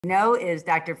Know is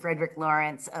Dr. Frederick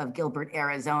Lawrence of Gilbert,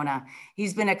 Arizona.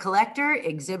 He's been a collector,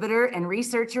 exhibitor, and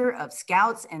researcher of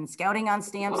Scouts and Scouting on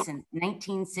stamps since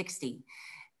 1960,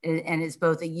 and is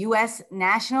both a U.S.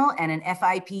 national and an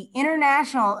FIP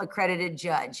international accredited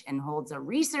judge, and holds a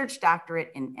research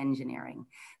doctorate in engineering.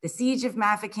 The siege of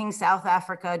Mafeking, South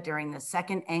Africa during the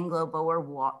Second Anglo-Boer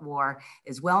War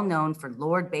is well known for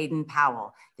Lord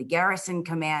Baden-Powell, the garrison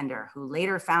commander who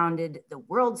later founded the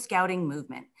World Scouting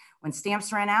movement. When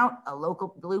stamps ran out, a local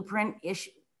blueprint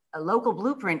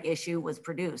issue was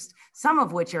produced, some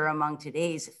of which are among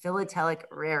today's philatelic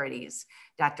rarities.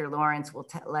 Dr. Lawrence will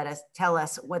tell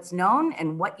us what's known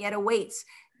and what yet awaits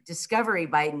discovery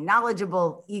by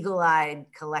knowledgeable, eagle-eyed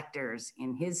collectors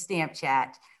in his stamp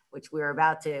chat, which we're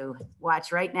about to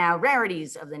watch right now,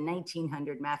 Rarities of the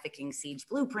 1900 Mafeking Siege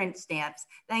Blueprint Stamps.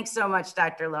 Thanks so much,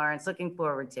 Dr. Lawrence. Looking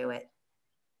forward to it.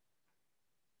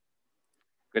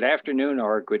 Good afternoon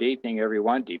or good evening,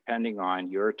 everyone, depending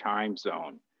on your time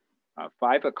zone.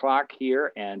 5 o'clock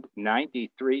here and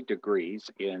 93 degrees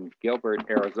in Gilbert,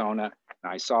 Arizona.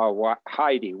 I saw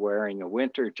Heidi wearing a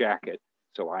winter jacket,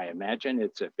 so I imagine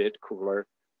it's a bit cooler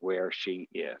where she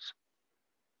is.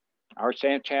 Our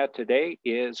stamp chat today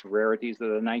is Rarities of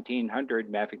the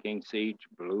 1900 Mafeking Siege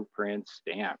Blueprint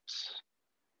Stamps.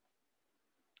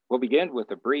 We'll begin with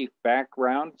a brief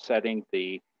background setting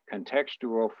the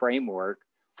contextual framework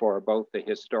for both the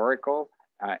historical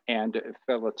and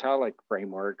philatelic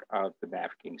framework of the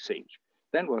Mafeking siege.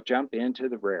 Then we'll jump into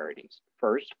the rarities.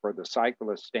 First, for the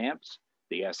cycle of stamps,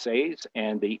 the essays,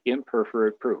 and the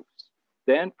imperforate proofs.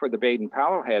 Then for the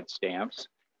Baden-Powell head stamps,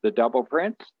 the double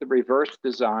prints, the reverse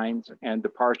designs, and the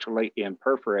partially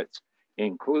imperforates,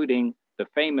 including the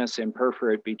famous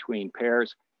imperforate between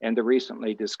pairs and the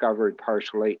recently discovered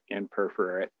partially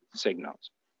imperforate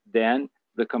signals. Then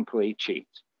the complete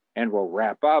sheets. And we'll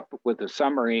wrap up with a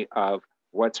summary of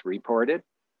what's reported,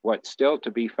 what's still to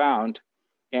be found,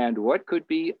 and what could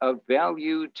be of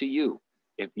value to you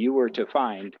if you were to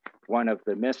find one of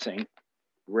the missing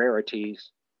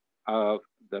rarities of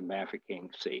the Mafeking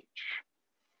siege.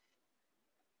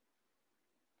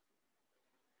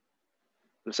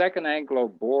 The Second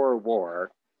Anglo-Boer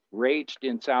War raged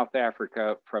in South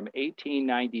Africa from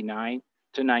 1899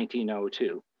 to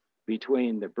 1902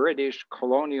 between the British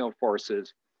colonial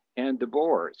forces and the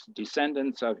Boers,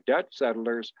 descendants of Dutch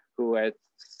settlers who had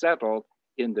settled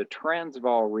in the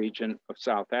Transvaal region of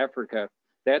South Africa.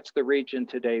 That's the region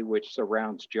today which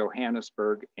surrounds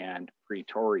Johannesburg and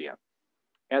Pretoria.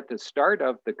 At the start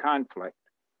of the conflict,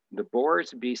 the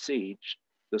Boers besieged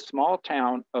the small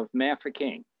town of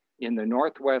Mafeking in the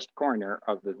northwest corner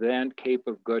of the then Cape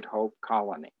of Good Hope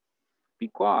colony,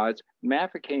 because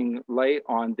Mafeking lay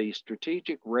on the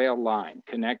strategic rail line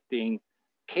connecting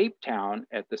Cape Town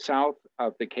at the south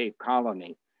of the Cape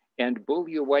Colony and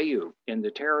Bulawayo in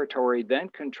the territory then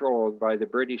controlled by the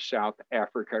British South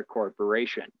Africa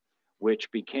Corporation, which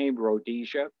became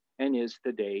Rhodesia and is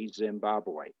today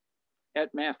Zimbabwe.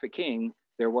 At Mafeking,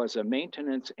 there was a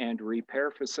maintenance and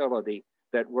repair facility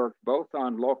that worked both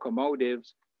on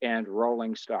locomotives and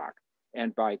rolling stock.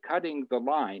 And by cutting the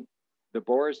line, the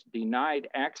Boers denied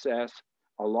access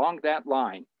along that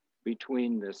line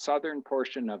between the southern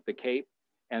portion of the Cape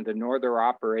and the northern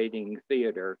operating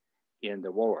theater in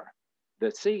the war.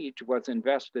 The siege was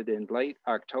invested in late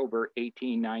October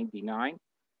 1899,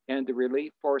 and the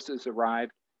relief forces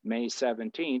arrived May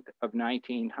 17th of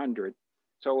 1900,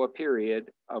 so a period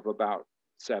of about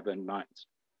 7 months.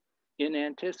 In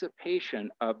anticipation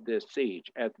of this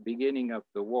siege at the beginning of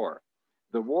the War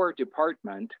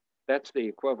Department, that's the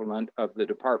equivalent of the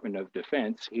Department of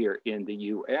Defense here in the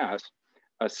US,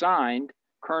 assigned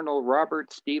Colonel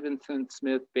Robert Stevenson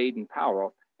Smith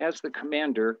Baden-Powell as the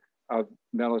commander of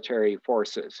military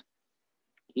forces.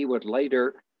 He would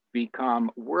later become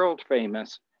world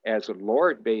famous as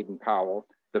Lord Baden-Powell,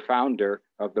 the founder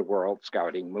of the World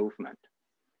Scouting Movement.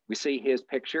 We see his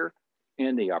picture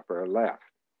in the upper left.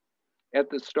 At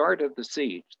the start of the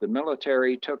siege, the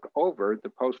military took over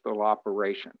the postal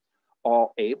operations.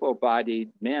 All able-bodied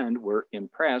men were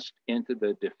impressed into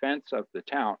the defense of the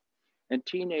town, and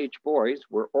teenage boys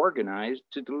were organized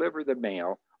to deliver the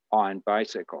mail on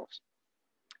bicycles.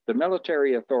 The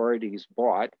military authorities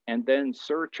bought and then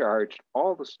surcharged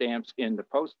all the stamps in the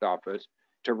post office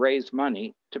to raise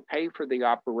money to pay for the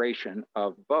operation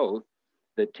of both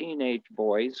the teenage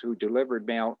boys who delivered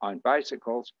mail on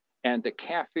bicycles and the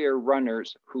Kaffir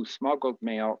runners who smuggled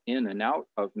mail in and out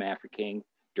of Mafeking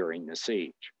during the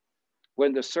siege.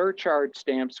 When the surcharge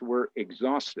stamps were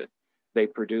exhausted, they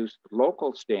produced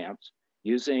local stamps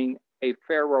using a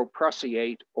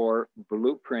ferroprussiate or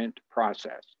blueprint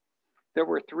process. There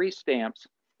were 3 stamps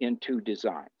in two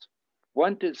designs.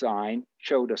 One design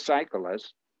showed a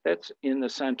cyclist that's in the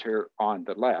center on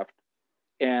the left,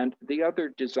 and the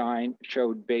other design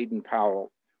showed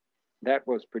Baden-Powell that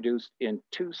was produced in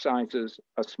two sizes,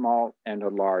 a small and a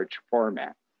large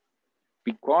format.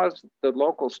 Because the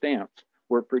local stamps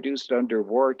were produced under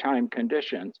wartime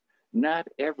conditions, not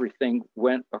everything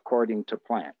went according to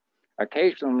plan.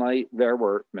 Occasionally, there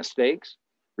were mistakes,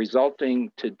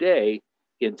 resulting today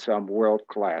in some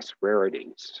world-class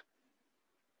rarities.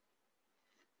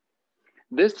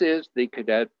 This is the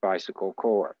Cadet Bicycle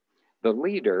Corps. The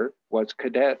leader was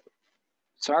Cadet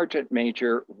Sergeant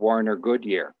Major Warner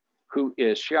Goodyear, who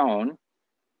is shown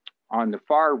on the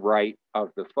far right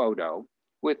of the photo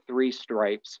with 3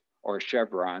 stripes or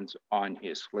chevrons on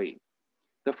his sleeve.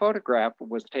 The photograph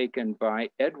was taken by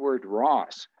Edward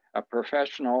Ross, a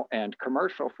professional and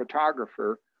commercial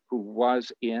photographer who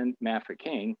was in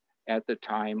Mafeking at the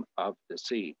time of the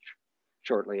siege.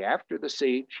 Shortly after the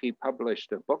siege, he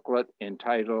published a booklet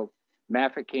entitled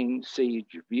Mafeking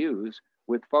Siege Views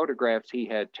with photographs he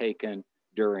had taken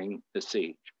during the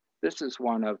siege. This is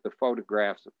one of the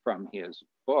photographs from his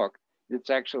book.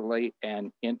 It's actually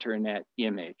an internet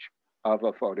image of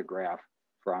a photograph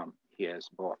from his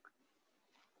book.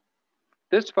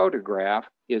 This photograph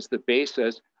is the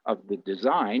basis of the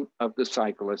design of the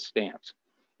cyclist stamps.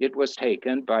 It was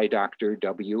taken by Dr.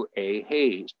 W.A.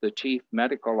 Hayes, the chief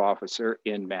medical officer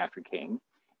in Mafeking,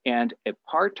 and a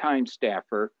part-time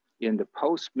staffer in the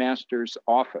postmaster's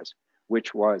office,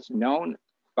 which was known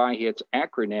by its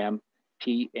acronym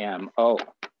PMO.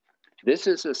 This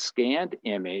is a scanned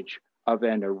image of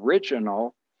an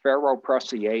original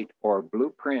ferroprussiate or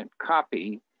blueprint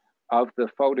copy of the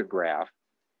photograph,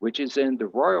 which is in the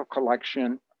Royal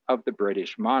Collection of the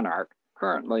British monarch,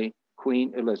 currently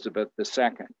Queen Elizabeth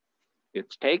II.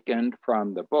 It's taken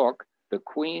from the book, The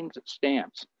Queen's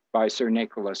Stamps by Sir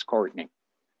Nicholas Courtney.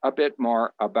 A bit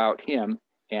more about him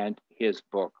and his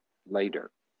book later.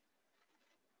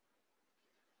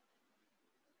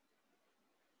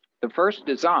 The first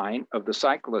design of the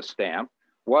cyclist stamp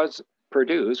was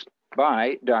produced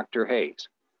by Dr. Hayes.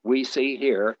 We see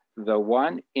here the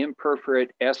one imperforate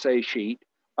essay sheet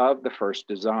of the first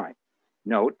design.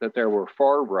 Note that there were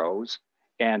 4 rows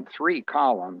and 3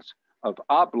 columns of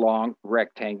oblong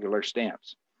rectangular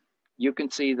stamps. You can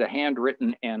see the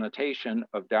handwritten annotation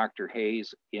of Dr.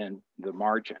 Hayes in the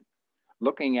margin.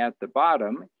 Looking at the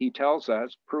bottom, he tells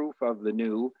us proof of the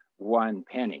new 1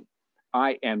 penny.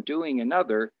 I am doing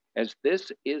another as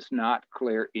this is not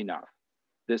clear enough.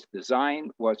 This design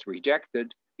was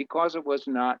rejected because it was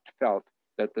not felt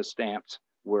that the stamps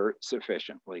were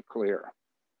sufficiently clear.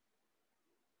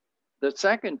 The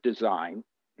second design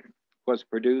was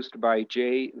produced by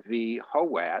J.V.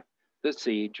 Howat, the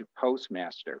siege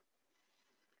postmaster.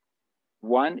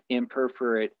 1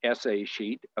 imperforate essay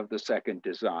sheet of the second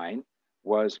design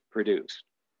was produced.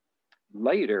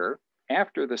 Later,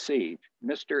 after the siege,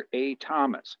 Mr. A.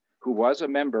 Thomas, who was a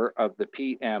member of the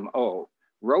PMO,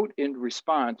 wrote in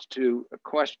response to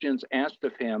questions asked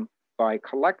of him by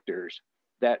collectors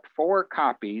that 4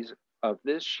 copies of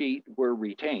this sheet were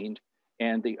retained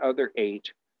and the other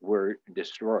 8 were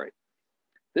destroyed.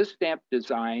 This stamp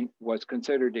design was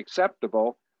considered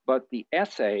acceptable, but the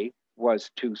essay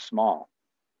was too small.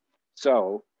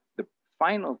 So the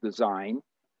final design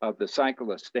of the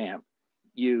cyclist stamp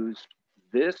used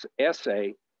this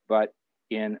essay, but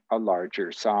in a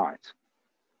larger size.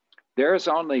 There is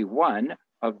only 1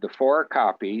 of the 4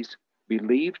 copies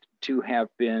believed to have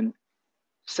been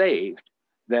saved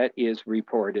that is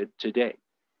reported today.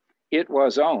 It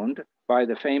was owned by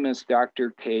the famous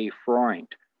Dr. K. Freund,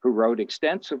 who wrote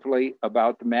extensively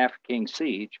about the Mafeking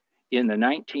siege in the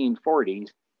 1940s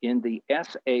in the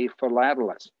S.A.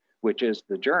 Philatelic, which is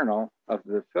the journal of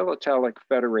the Philatelic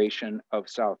Federation of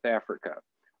South Africa,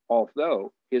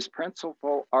 although his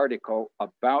principal article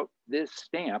about this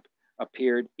stamp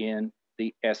appeared in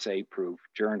the essay-proof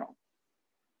journal.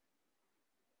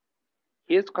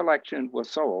 His collection was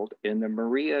sold in the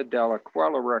Maria della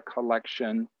Quellara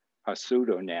collection, a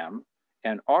pseudonym,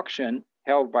 an auction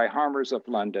held by Harmers of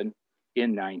London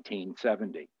in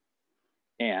 1970.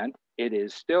 And it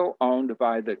is still owned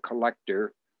by the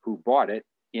collector who bought it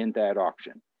in that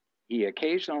auction. He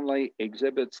occasionally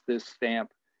exhibits this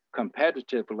stamp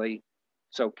competitively,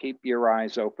 so keep your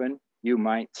eyes open. You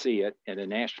might see it at a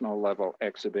national level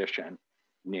exhibition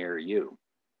near you.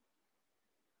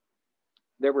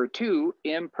 There were 2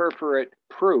 imperforate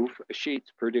proof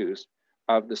sheets produced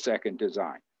of the second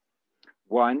design.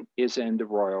 1 is in the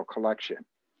Royal Collection.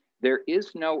 There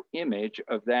is no image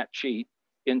of that sheet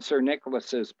in Sir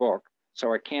Nicholas's book,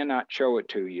 so I cannot show it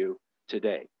to you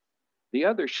today. The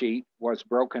other sheet was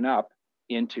broken up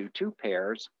into 2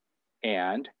 pairs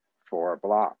and 4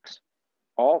 blocks.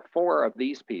 All 4 of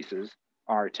these pieces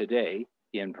are today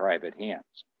in private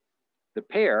hands. The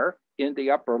pair in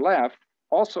the upper left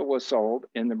also was sold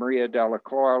in the Maria della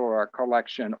Colla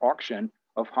collection auction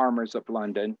of Harmers of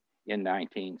London in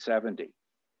 1970.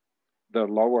 The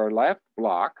lower left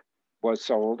block was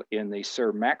sold in the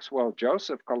Sir Maxwell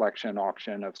Joseph collection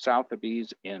auction of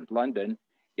Sotheby's in London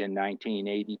in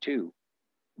 1982.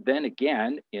 Then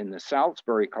again in the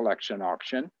Salisbury collection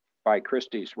auction by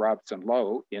Christie's Robson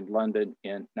Lowe in London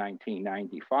in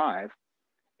 1995,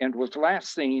 and was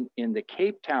last seen in the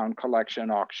Cape Town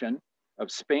collection auction of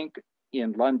Spink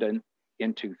in London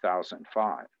in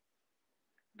 2005.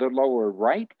 The lower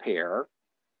right pair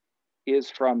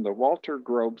is from the Walter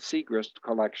Grobe Segrist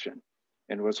collection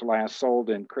and was last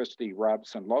sold in Christie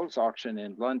Robson Lowe's auction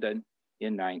in London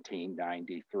in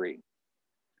 1993.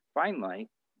 Finally,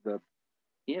 the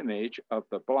image of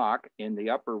the block in the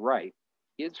upper right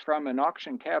is from an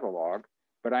auction catalog,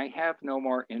 but I have no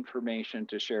more information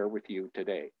to share with you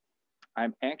today.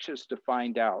 I'm anxious to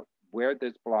find out where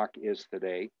this block is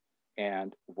today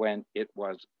and when it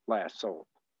was last sold.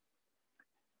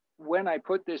 When I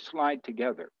put this slide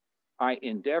together, I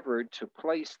endeavored to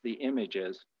place the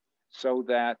images so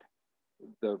that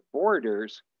the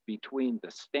borders between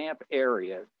the stamp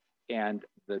area and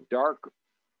the dark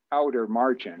outer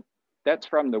margin, that's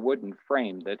from the wooden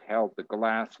frame that held the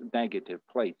glass negative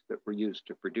plates that were used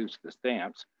to produce the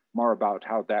stamps. More about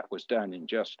how that was done in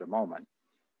just a moment.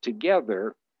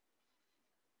 Together,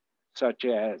 such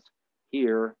as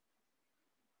here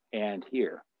and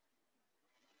here.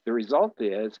 The result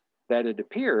is that it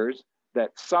appears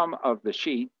that some of the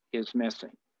sheet is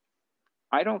missing.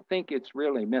 I don't think it's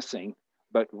really missing,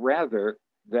 but rather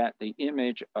that the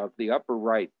image of the upper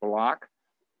right block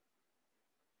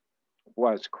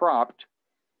was cropped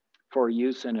for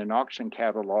use in an auction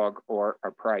catalog or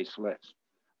a price list.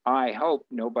 I hope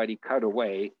nobody cut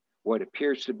away what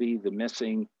appears to be the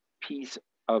missing piece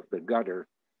of the gutter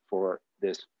for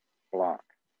this block.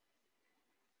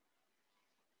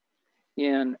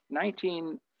 In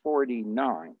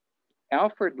 1949,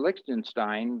 Alfred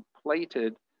Lichtenstein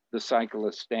plated the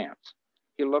cyclist stamps.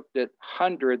 He looked at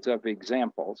hundreds of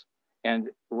examples and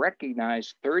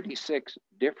recognized 36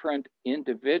 different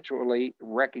individually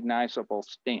recognizable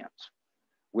stamps,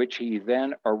 which he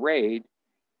then arrayed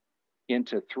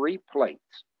into 3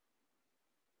 plates,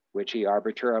 which he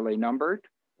arbitrarily numbered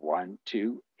 1,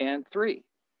 2, and 3.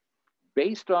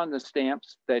 Based on the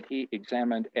stamps that he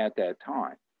examined at that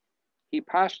time, he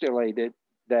postulated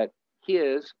that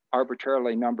his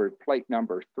arbitrarily numbered plate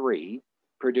number 3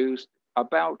 produced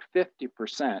about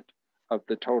 50% of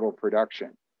the total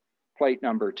production. Plate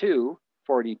number 2,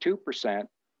 42%,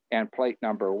 and plate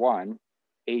number 1,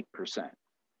 8%.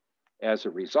 As a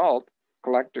result,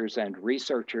 collectors and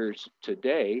researchers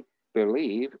today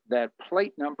believe that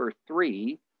plate number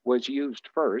 3 was used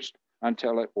first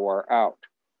until it wore out,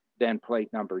 then plate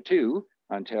number 2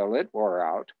 until it wore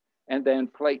out, and then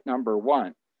plate number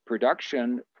 1,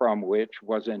 production from which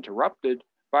was interrupted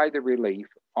by the relief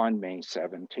on May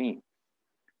 17.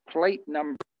 Plate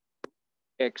number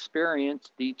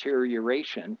experienced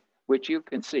deterioration, which you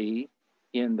can see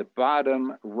in the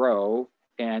bottom row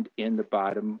and in the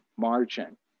bottom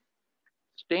margin.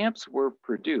 Stamps were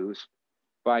produced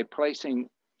by placing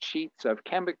sheets of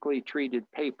chemically treated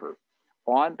paper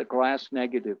on the glass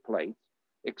negative plates,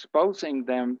 exposing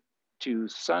them to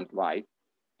sunlight,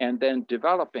 and then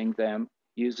developing them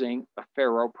using a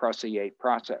ferroprussiate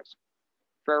process.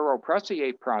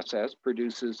 Ferroprussiate process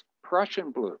produces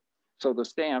Prussian blue, so the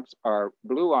stamps are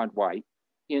blue on white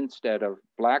instead of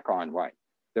black on white.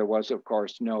 There was, of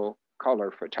course, no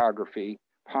color photography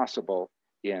possible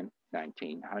in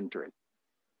 1900.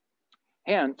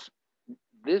 Hence,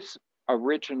 this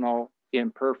original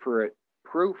imperforate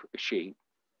proof sheet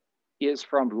is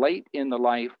from late in the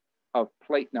life of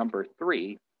plate number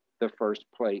 3, the first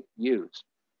plate used.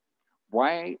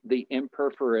 Why the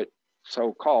imperforate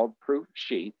so-called proof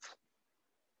sheets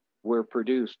were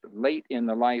produced late in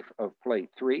the life of plate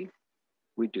 3,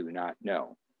 we do not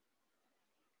know.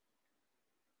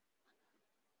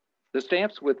 The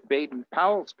stamps with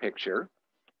Baden-Powell's picture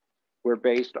were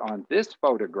based on this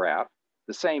photograph,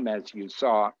 the same as you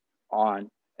saw on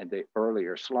the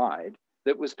earlier slide,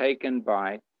 that was taken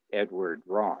by Edward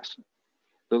Ross.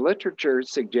 The literature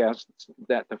suggests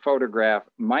that the photograph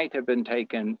might have been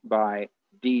taken by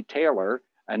D. Taylor,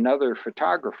 another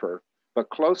photographer, but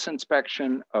close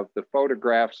inspection of the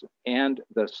photographs and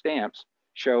the stamps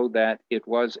show that it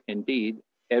was indeed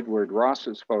Edward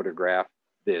Ross's photograph,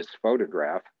 this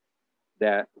photograph,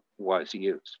 that was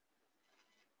used.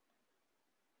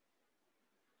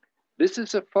 This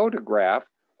is a photograph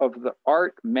of the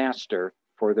art master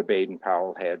for the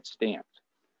Baden-Powell head stamps.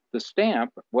 The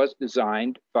stamp was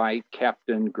designed by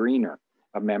Captain Greener,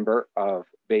 a member of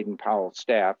Baden-Powell's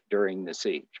staff during the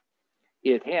siege.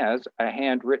 It has a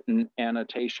handwritten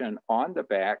annotation on the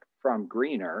back from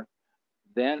Greener,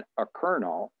 then a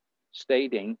colonel,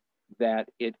 stating that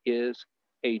it is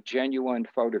a genuine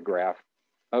photograph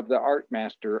of the art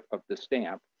master of the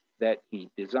stamp that he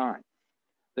designed.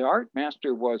 The art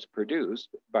master was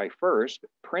produced by first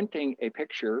printing a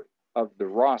picture of the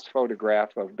Ross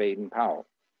photograph of Baden-Powell,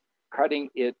 cutting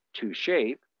it to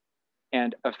shape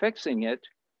and affixing it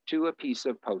to a piece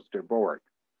of poster board.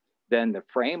 Then the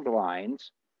framed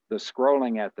lines, the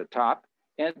scrolling at the top,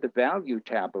 and the value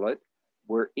tablet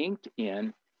were inked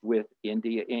in with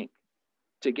India ink.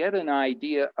 To get an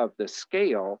idea of the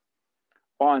scale,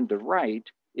 on the right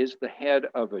is the head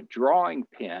of a drawing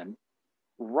pen,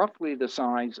 roughly the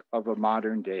size of a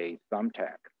modern-day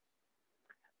thumbtack.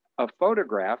 A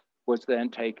photograph was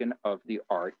then taken of the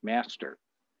art master.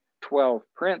 12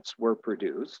 prints were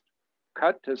produced,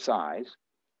 cut to size,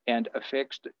 and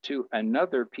affixed to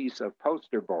another piece of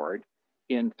poster board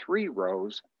in 3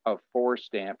 rows of 4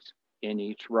 stamps in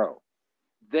each row.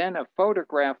 Then a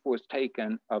photograph was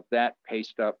taken of that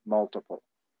paste-up multiple.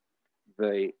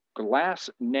 The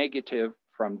glass negative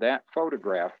from that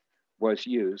photograph was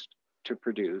used to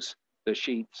produce the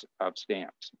sheets of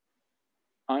stamps.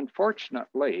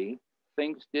 Unfortunately,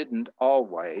 things didn't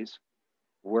always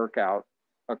work out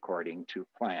according to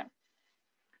plan.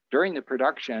 During the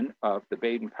production of the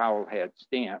Baden-Powell head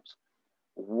stamps,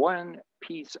 one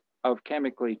piece of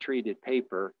chemically treated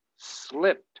paper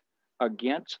slipped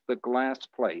against the glass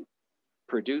plate,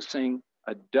 producing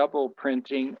a double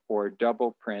printing or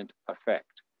double print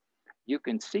effect. You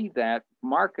can see that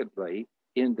markedly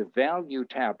in the value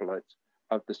tablets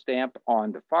of the stamp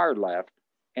on the far left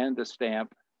and the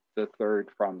stamp the third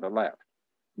from the left,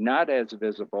 not as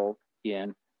visible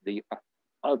in the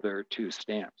other 2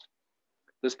 stamps.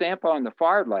 The stamp on the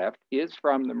far left is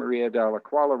from the Maria della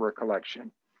Qualera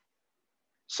collection,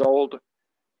 sold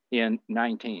in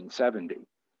 1970,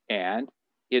 and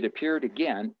it appeared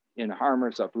again in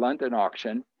Harmer's of London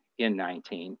auction in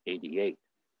 1988.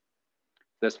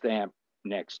 The stamp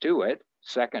next to it,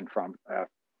 second from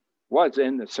left, was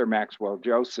in the Sir Maxwell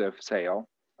Joseph sale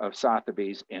of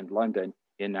Sotheby's in London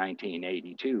in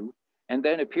 1982, and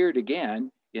then appeared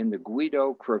again in the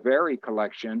Guido Craveri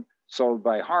collection sold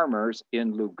by Harmer's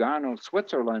in Lugano,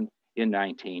 Switzerland in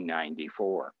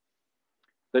 1994.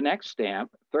 The next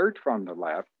stamp, third from the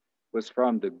left, was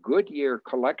from the Goodyear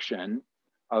collection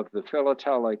of the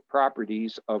philatelic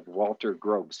properties of Walter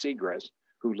Grobe Segrist,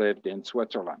 who lived in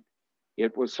Switzerland.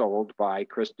 It was sold by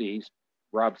Christie's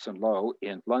Robson Lowe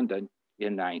in London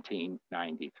in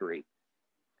 1993.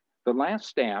 The last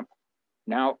stamp,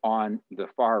 now on the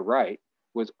far right,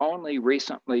 was only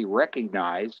recently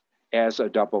recognized as a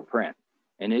double print,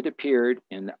 and it appeared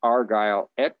in the Argyll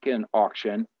Etkin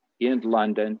auction in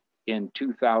London in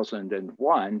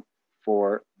 2001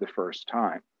 for the first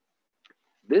time.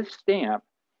 This stamp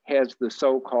has the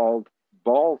so-called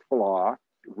ball flaw,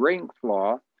 ring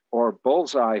flaw, or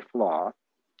bullseye flaw,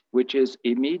 which is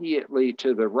immediately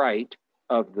to the right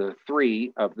of the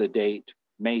 3 of the date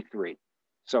May 3.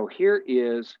 So here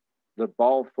is the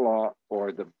ball flaw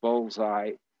or the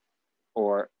bullseye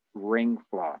or ring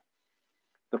flaw.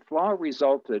 The flaw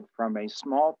resulted from a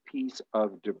small piece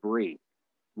of debris,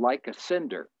 like a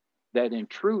cinder, that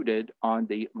intruded on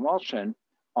the emulsion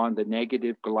on the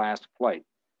negative glass plate.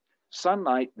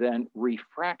 Sunlight then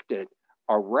refracted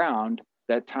around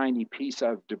that tiny piece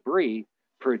of debris,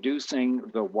 producing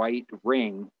the white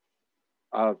ring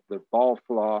of the ball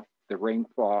flaw, the ring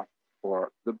flaw,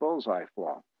 or the bullseye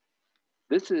flaw.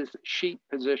 This is sheet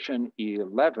position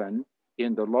 11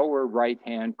 in the lower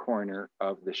right-hand corner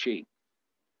of the sheet.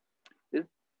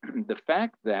 The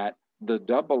fact that the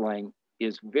doubling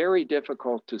is very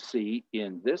difficult to see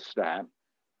in this stamp,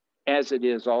 as it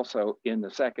is also in the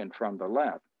second from the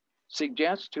left,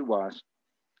 suggests to us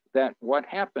that what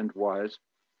happened was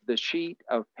the sheet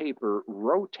of paper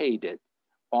rotated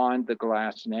on the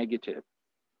glass negative,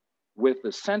 with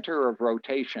the center of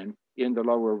rotation in the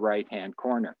lower right-hand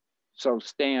corner. So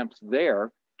stamps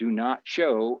there do not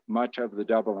show much of the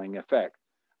doubling effect,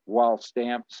 while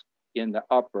stamps in the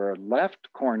upper left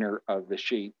corner of the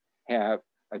sheet have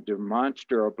a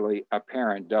demonstrably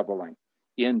apparent doubling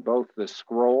in both the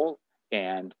scroll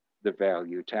and the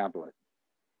value tablet.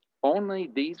 Only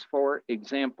these 4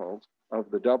 examples of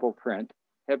the double print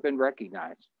have been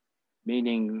recognized,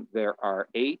 meaning there are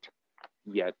 8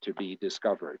 yet to be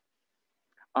discovered.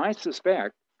 I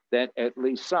suspect that at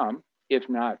least some, if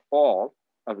not all,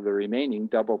 of the remaining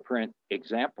double print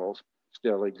examples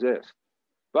still exist,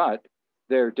 but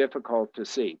they're difficult to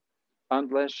see.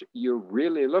 Unless you're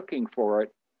really looking for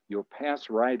it, you'll pass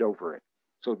right over it.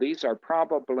 So these are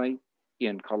probably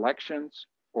in collections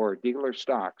or dealer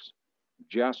stocks,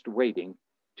 just waiting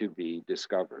to be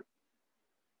discovered.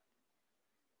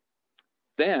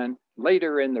 Then,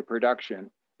 later in the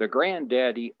production, the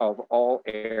granddaddy of all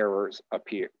errors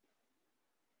appeared.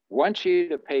 One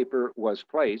sheet of paper was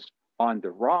placed on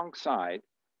the wrong side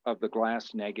of the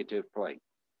glass negative plate,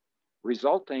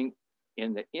 resulting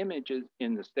in the images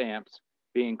in the stamps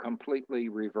being completely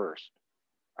reversed,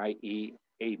 i.e.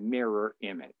 a mirror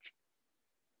image.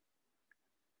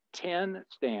 10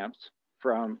 stamps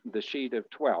from the sheet of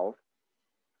 12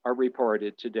 are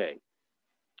reported today,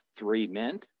 3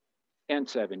 mint and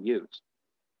 7 used.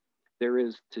 There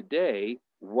is today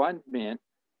 1 mint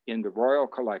in the Royal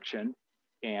Collection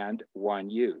and 1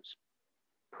 used.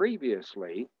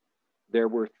 Previously, there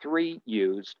were 3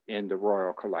 used in the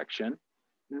Royal Collection.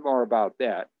 More about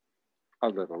that a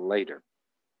little later.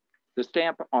 The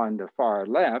stamp on the far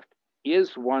left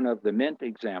is one of the mint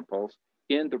examples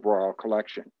in the Royal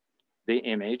Collection. The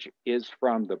image is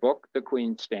from the book The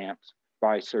Queen's Stamps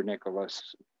by Sir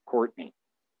Nicholas Courtney.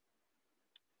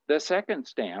 The second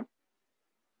stamp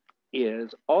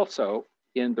is also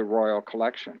in the Royal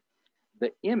Collection.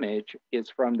 The image is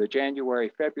from the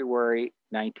January-February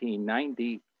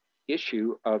 1990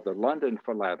 issue of the London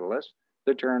Philatelist,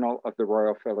 the Journal of the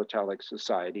Royal Philatelic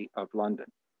Society of London.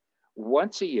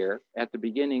 Once a year, at the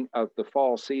beginning of the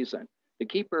fall season, the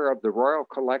keeper of the Royal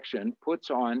Collection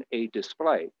puts on a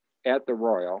display at the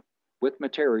Royal with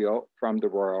material from the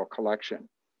Royal Collection.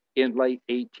 In late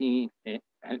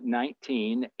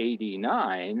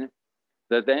 1989,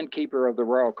 the then keeper of the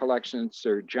Royal Collection,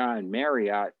 Sir John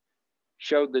Marriott,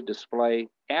 showed the display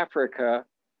Africa,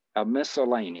 a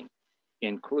Miscellany,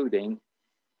 including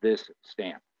this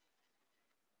stamp.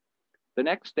 The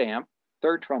next stamp,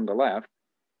 third from the left,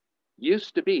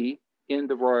 used to be in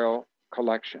the Royal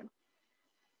Collection.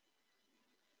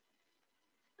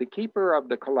 The keeper of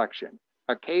the collection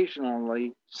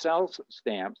occasionally sells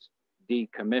stamps,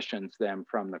 decommissions them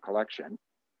from the collection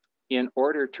in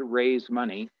order to raise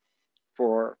money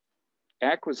for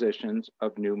acquisitions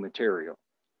of new material.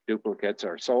 Duplicates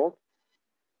are sold,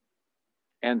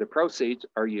 and the proceeds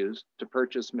are used to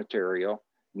purchase material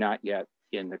not yet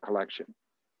in the collection.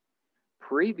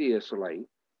 Previously,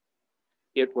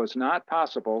 it was not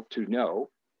possible to know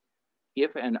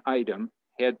if an item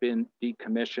had been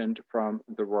decommissioned from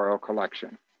the Royal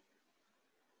Collection.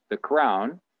 The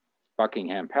Crown,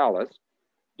 Buckingham Palace,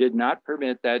 did not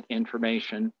permit that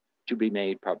information to be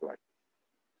made public.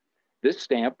 This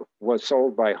stamp was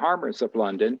sold by Harmers of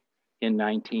London in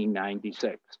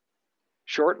 1996.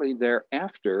 Shortly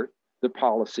thereafter, the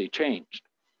policy changed,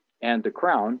 and the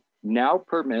Crown now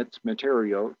permits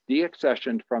material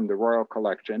deaccessioned from the Royal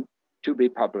Collection to be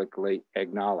publicly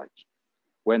acknowledged.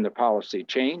 When the policy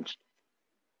changed,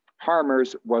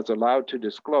 Harmers was allowed to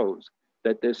disclose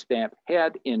that this stamp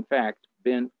had in fact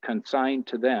been consigned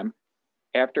to them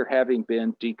after having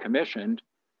been decommissioned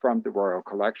from the Royal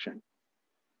Collection.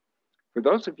 For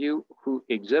those of you who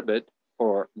exhibit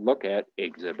or look at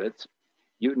exhibits,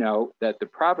 you know that the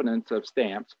provenance of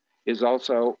stamps is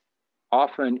also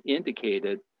often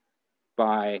indicated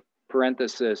by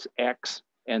parenthesis X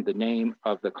and the name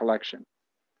of the collection.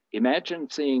 Imagine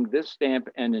seeing this stamp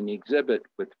in an exhibit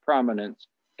with provenance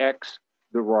X,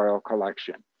 the Royal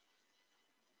Collection.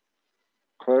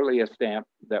 Clearly a stamp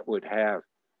that would have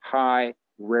high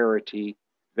rarity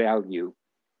value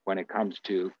when it comes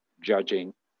to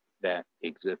judging that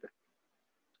exhibit.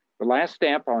 The last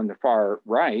stamp on the far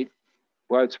right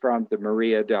was from the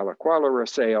Maria della Qualera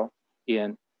sale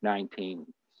in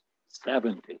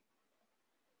 1970.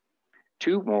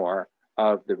 2 more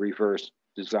of the reverse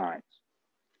designs.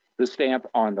 The stamp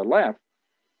on the left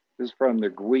is from the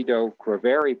Guido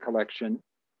Craveri collection,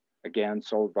 again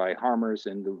sold by Harmers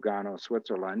in Lugano,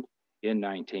 Switzerland in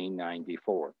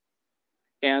 1994.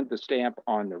 And the stamp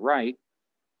on the right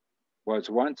was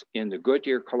once in the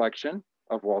Goodyear collection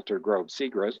of Walter Grove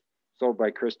Segrist, sold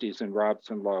by Christie's and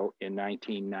Robson Lowe in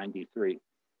 1993,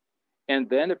 and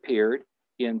then appeared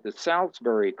in the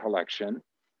Salisbury collection,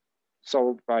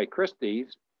 sold by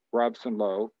Christie's, Robson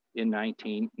Lowe in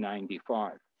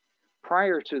 1995.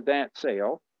 Prior to that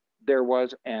sale, there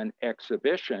was an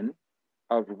exhibition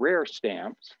of rare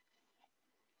stamps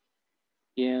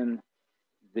in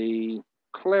the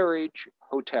Claridge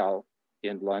Hotel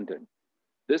in London.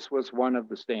 This was one of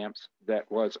the stamps that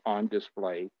was on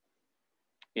display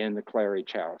in the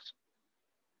Claridge House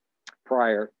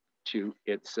prior to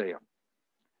its sale.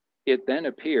 It then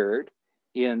appeared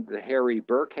in the Harry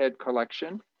Birkhead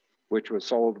collection, which was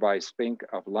sold by Spink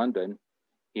of London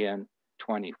in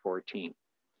 2014.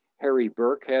 Harry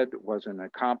Birkhead was an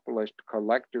accomplished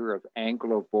collector of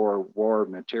Anglo-Boer War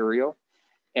material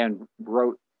and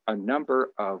wrote a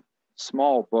number of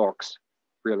small books,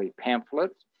 really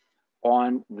pamphlets,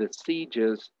 on the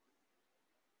sieges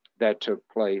that took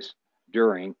place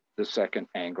during the Second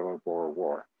Anglo-Boer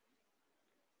War.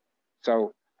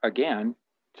 So again,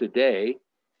 today,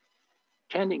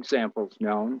 10 examples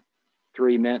known,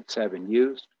 3 mint, 7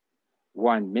 used,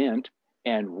 1 mint,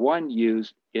 and 1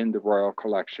 used in the Royal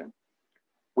Collection.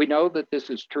 We know that this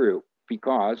is true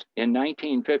because in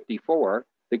 1954,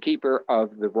 the keeper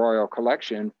of the Royal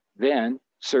Collection, then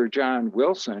Sir John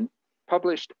Wilson,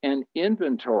 published an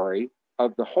inventory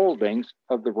of the holdings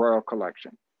of the Royal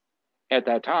Collection. At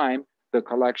that time, the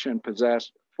collection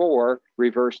possessed 4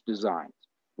 reverse designs,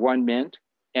 1 mint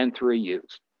and 3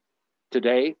 used.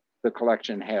 Today, the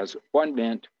collection has 1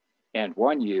 mint and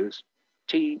 1 used.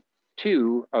 2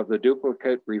 of the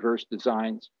duplicate reverse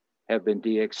designs have been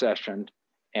deaccessioned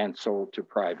and sold to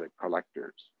private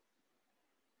collectors.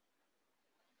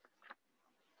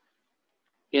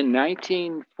 In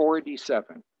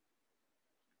 1947,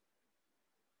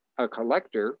 a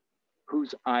collector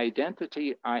whose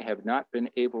identity I have not been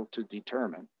able to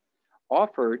determine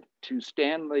offered to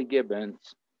Stanley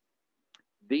Gibbons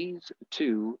these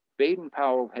 2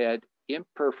 Baden-Powell head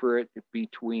imperforate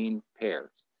between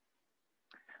pairs.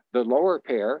 The lower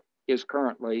pair is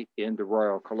currently in the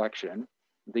Royal Collection.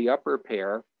 The upper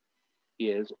pair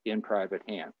is in private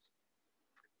hands.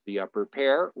 The upper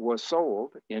pair was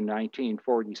sold in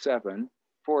 1947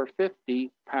 for £50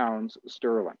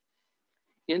 sterling.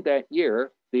 In that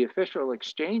year, the official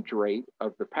exchange rate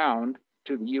of the pound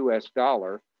to the US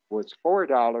dollar was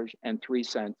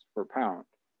 $4.03 per pound.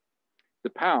 The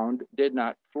pound did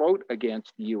not float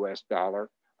against the US dollar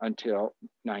until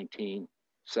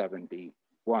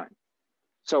 1971.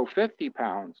 So 50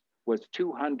 pounds was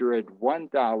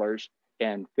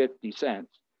 $201.50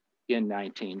 in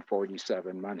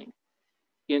 1947 money.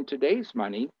 In today's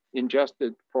money,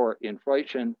 adjusted for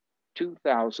inflation,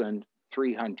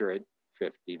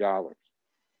 $2,350.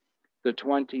 The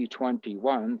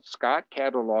 2021 Scott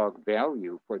catalog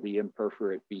value for the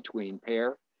imperforate between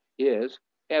pair is,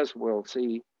 as we'll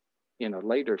see in a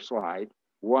later slide,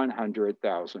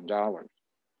 $100,000.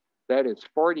 That is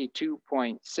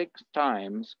 42.6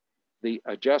 times the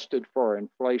adjusted for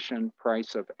inflation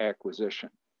price of acquisition.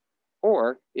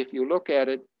 Or if you look at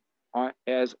it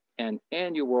as an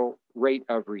annual rate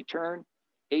of return,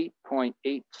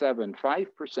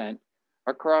 8.875%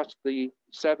 across the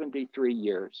 73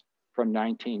 years from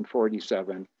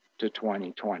 1947 to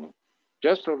 2020.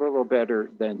 Just a little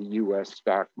better than the US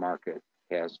stock market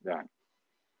has done.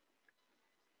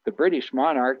 The British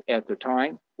monarch at the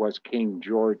time was King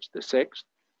George VI,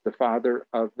 the father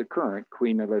of the current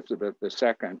Queen Elizabeth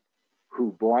II,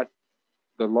 who bought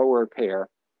the lower pair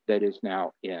that is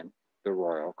now in the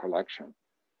Royal Collection.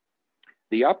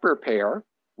 The upper pair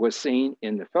was seen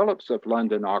in the Phillips of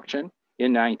London auction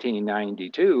in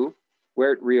 1992,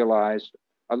 where it realized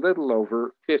a little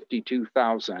over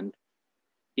 52,000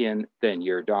 in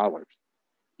then-year dollars.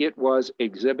 It was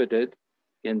exhibited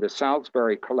in the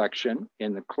Salisbury collection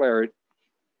in the Claret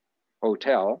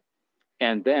Hotel,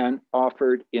 and then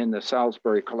offered in the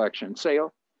Salisbury collection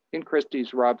sale in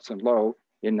Christie's Robson Lowe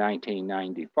in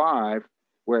 1995,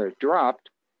 where it dropped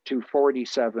to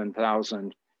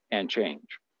 47,000 and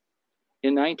change.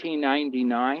 In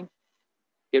 1999,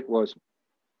 it was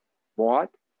bought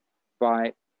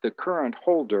by the current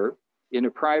holder in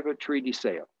a private treaty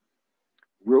sale.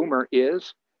 Rumor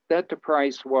is that the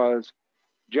price was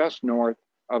just north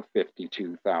of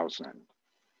 52,000.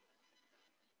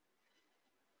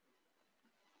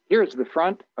 Here's the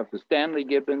front of the Stanley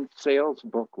Gibbons sales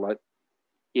booklet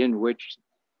in which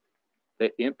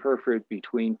the imperforate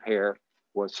between pair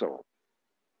was sold.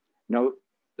 Note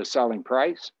the selling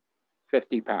price,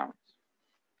 50 pounds.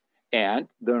 And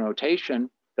the notation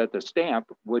that the stamp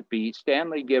would be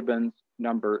Stanley Gibbons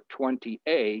number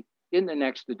 20A in the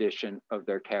next edition of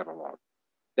their catalog.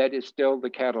 That is still the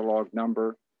catalog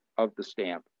number of the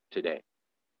stamp today.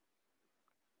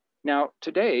 Now,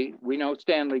 today, we know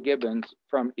Stanley Gibbons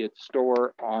from its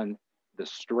store on the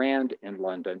Strand in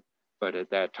London, but at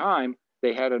that time,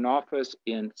 they had an office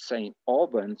in St.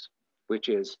 Albans, which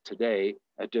is today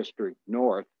a district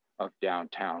north of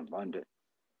downtown London.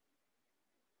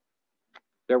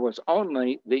 There was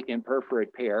only the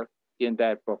imperforate pair in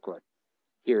that booklet.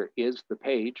 Here is the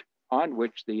page on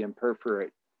which the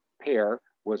imperforate pair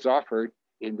was offered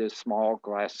in this small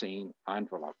glassine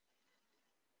envelope.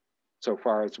 So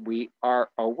far as we are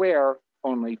aware,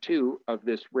 only 2 of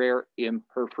this rare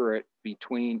imperforate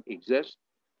between exist,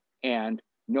 and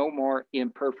no more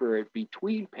imperforate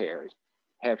between pairs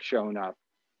have shown up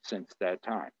since that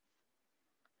time.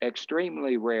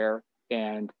 Extremely rare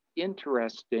and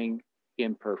interesting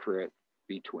imperforate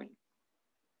between.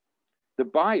 The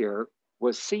buyer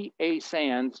was C.A.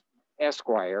 Sands,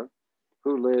 Esquire,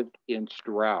 who lived in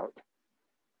Stroud.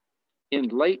 In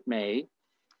late May,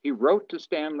 he wrote to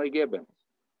Stanley Gibbons,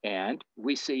 and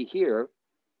we see here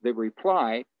the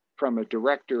reply from a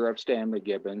director of Stanley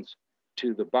Gibbons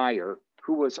to the buyer,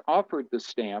 who was offered the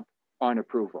stamp on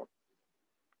approval.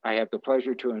 I have the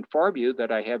pleasure to inform you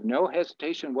that I have no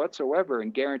hesitation whatsoever in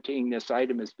guaranteeing this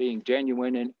item as being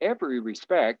genuine in every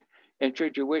respect, and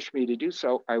should you wish me to do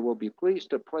so, I will be pleased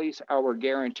to place our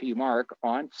guarantee mark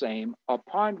on same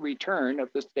upon return of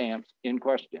the stamps in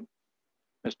question.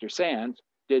 Mr. Sands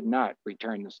did not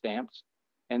return the stamps,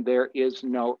 and there is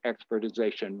no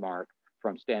expertization mark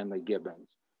from Stanley Gibbons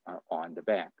on the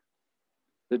back.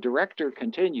 The director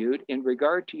continued, in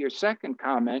regard to your second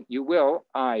comment, you will,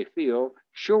 I feel,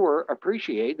 sure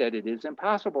appreciate that it is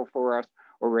impossible for us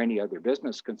or any other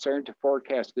business concern to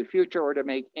forecast the future or to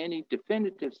make any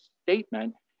definitive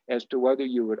statement as to whether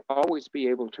you would always be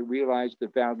able to realize the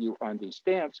value on these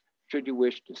stamps should you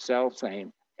wish to sell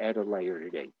same at a later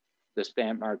date. The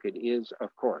stamp market is,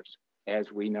 of course,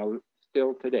 as we know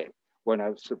still today, one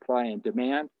of supply and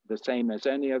demand, the same as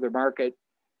any other market,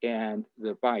 and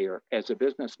the buyer, as a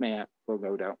businessman, will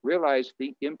no doubt realize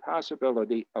the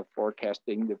impossibility of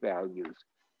forecasting the values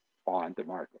on the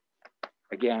market.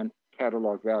 Again,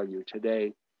 catalog value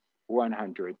today,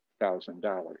 $100,000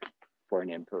 for an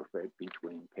imperforate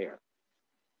between pair.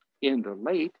 In the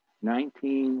late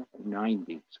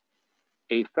 1990s,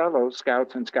 a fellow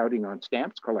Scouts and Scouting on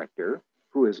Stamps collector,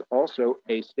 who is also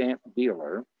a stamp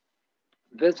dealer,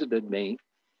 visited me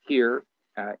here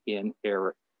in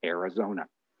Arizona.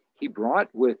 He brought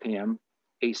with him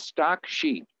a stock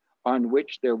sheet on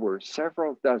which there were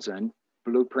several dozen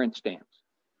blueprint stamps,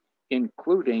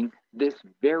 including this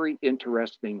very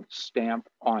interesting stamp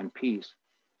on piece,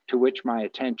 to which my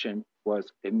attention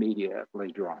was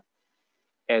immediately drawn.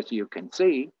 As you can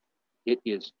see, it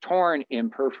is torn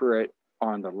imperforate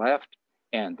on the left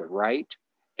and the right,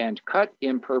 and cut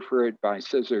imperforate by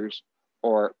scissors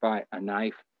or by a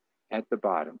knife at the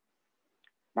bottom.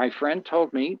 My friend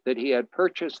told me that he had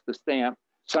purchased the stamp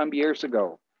some years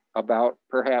ago, about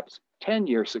perhaps 10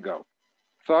 years ago,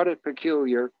 thought it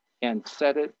peculiar, and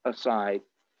set it aside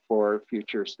for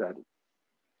future study.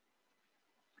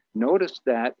 Notice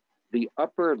that the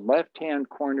upper left-hand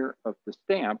corner of the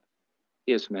stamp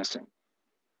is missing.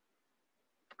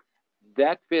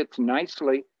 That fits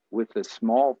nicely with the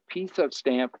small piece of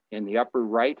stamp in the upper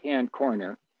right-hand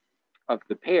corner of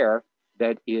the pair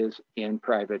that is in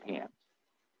private hands.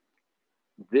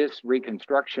 This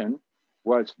reconstruction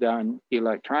was done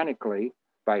electronically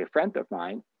by a friend of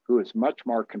mine who is much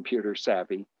more computer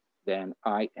savvy than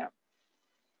I am.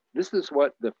 This is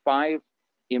what the 5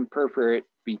 imperforate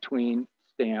between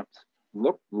stamps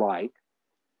looked like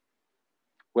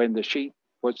when the sheet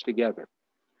was together.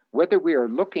 Whether we are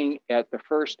looking at the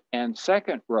first and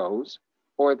second rows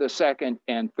or the second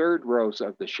and third rows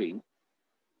of the sheet,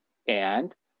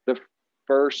 and the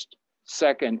first,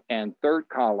 second, and third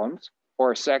columns,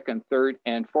 or second, third,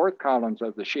 and fourth columns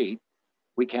of the sheet,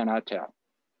 we cannot tell.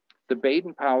 The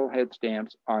Baden-Powell head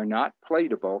stamps are not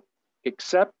platable,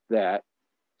 except that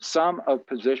some of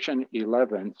position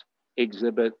 11s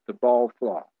exhibit the ball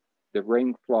flaw, the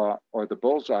ring flaw, or the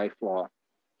bullseye flaw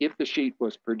if the sheet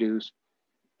was produced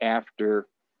after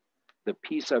the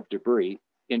piece of debris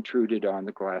intruded on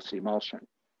the glass emulsion.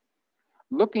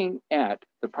 Looking at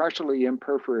the partially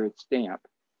imperforated stamp,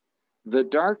 the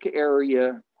dark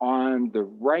area on the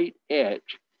right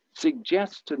edge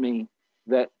suggests to me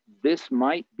that this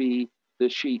might be the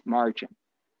sheet margin,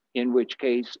 in which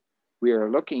case we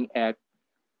are looking at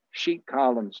sheet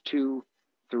columns 2,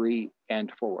 3,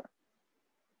 and 4.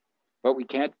 But we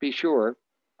can't be sure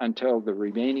until the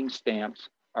remaining stamps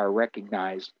are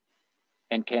recognized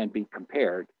and can be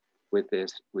compared with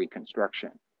this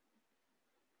reconstruction.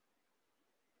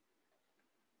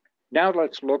 Now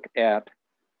let's look at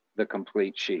the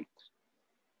complete sheets.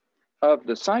 Of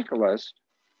the Cyclist,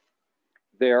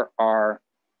 there are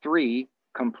 3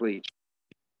 complete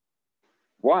sheets.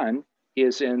 One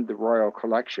is in the Royal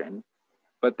Collection,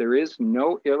 but there is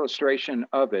no illustration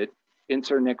of it in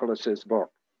Sir Nicholas's book.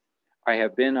 I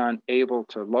have been unable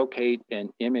to locate an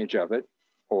image of it,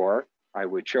 or I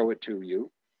would show it to you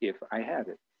if I had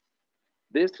it.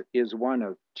 This is one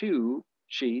of 2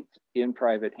 sheets in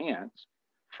private hands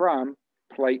from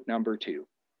plate number 2.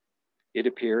 It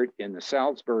appeared in the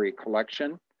Salisbury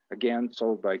collection, again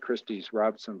sold by Christie's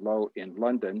Robson Lowe in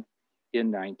London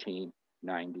in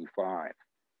 1995.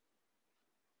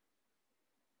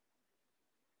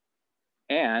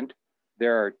 And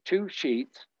there are 2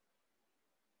 sheets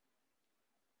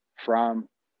from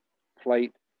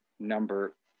plate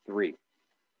number 3.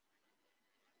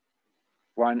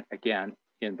 One again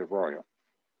in the Royal.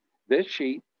 This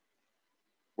sheet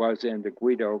was in the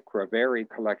Guido Craveri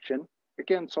collection,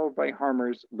 again sold by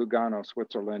Harmer's, Lugano,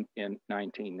 Switzerland in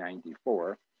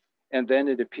 1994. And then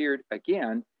it appeared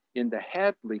again in the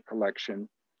Hadley collection,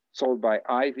 sold by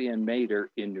Ivy and Mader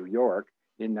in New York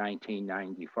in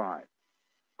 1995.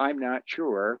 I'm not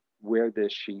sure where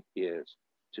this sheet is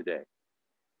today.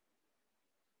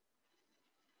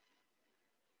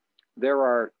 There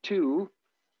are 2,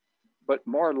 but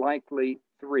more likely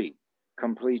 3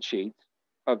 complete sheets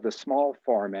of the small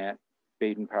format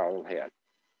Baden-Powell head.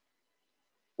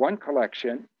 One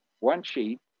collection, one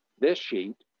sheet, this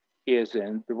sheet is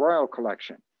in the Royal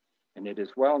Collection, and it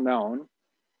is well known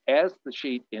as the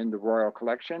sheet in the Royal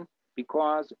Collection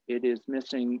because it is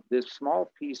missing this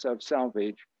small piece of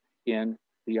selvage in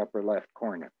the upper left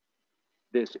corner.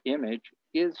 This image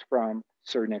is from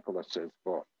Sir Nicholas's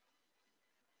book.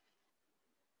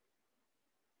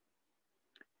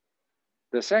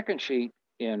 The second sheet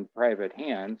in private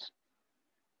hands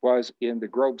was in the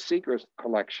Grove Secret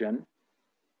collection,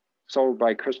 sold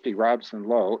by Christie Robson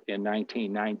Lowe in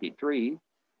 1993,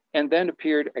 and then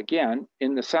appeared again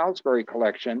in the Salisbury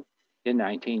collection in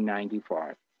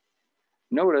 1995.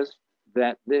 Notice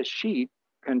that this sheet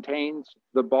contains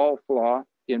the ball flaw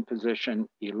in position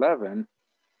 11,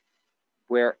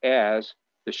 whereas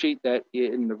the sheet that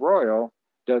in the Royal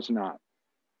does not.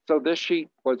 So this sheet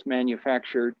was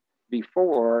manufactured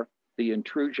before the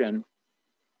intrusion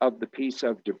of the piece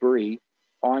of debris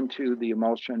onto the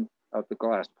emulsion of the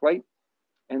glass plate,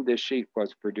 and this sheet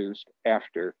was produced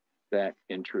after that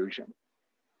intrusion.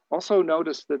 Also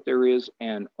notice that there is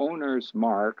an owner's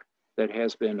mark that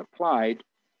has been applied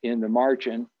in the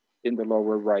margin in the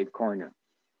lower right corner.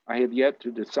 I have yet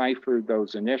to decipher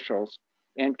those initials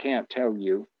and can't tell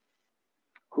you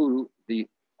who the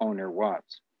owner was.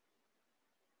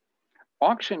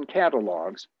 Auction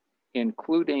catalogs,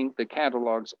 including the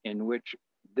catalogs in which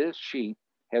this sheet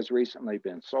has recently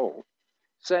been sold,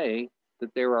 say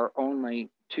that there are only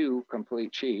 2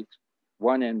 complete sheets,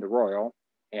 one in the Royal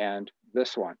and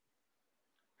this one.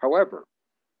 However,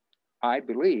 I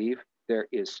believe there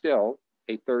is still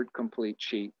a 3rd complete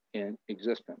sheet in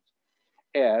existence,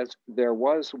 as there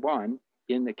was one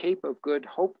in the Cape of Good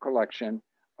Hope collection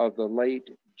of the late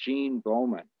Gene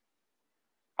Bowman.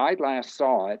 I last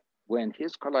saw it when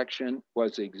his collection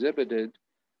was exhibited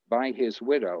by his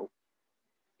widow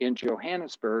in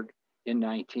Johannesburg in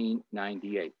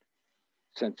 1998.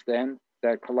 Since then,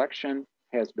 that collection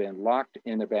has been locked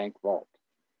in a bank vault.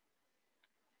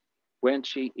 When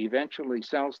she eventually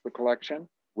sells the collection,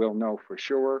 we'll know for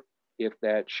sure if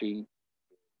that sheet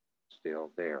is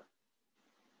still there.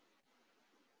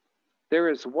 There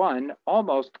is one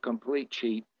almost complete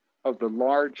sheet of the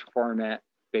large format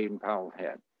Baden-Powell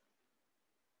head.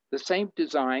 The same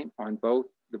design on both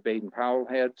the Baden-Powell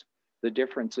heads. The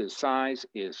difference in size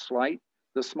is slight.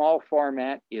 The small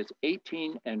format is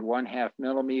 18.5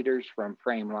 millimeters from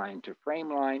frame line to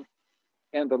frame line,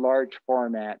 and the large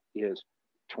format is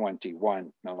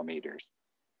 21 millimeters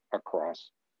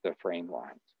across the frame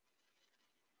lines.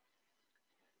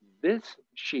 This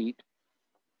sheet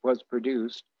was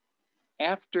produced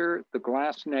after the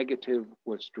glass negative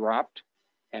was dropped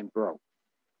and broke.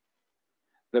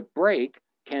 The break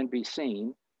can be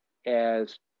seen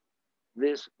as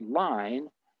this line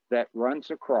that runs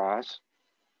across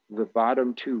the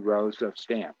bottom 2 rows of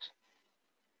stamps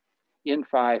in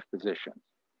 5 positions.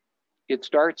 It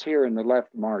starts here in the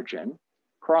left margin,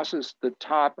 crosses the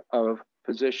top of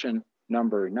position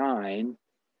number 9,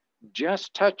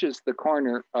 just touches the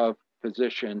corner of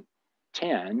position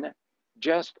 10,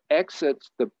 just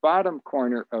exits the bottom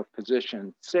corner of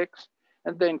position 6,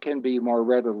 and then can be more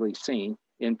readily seen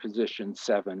in position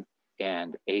 7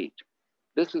 and 8.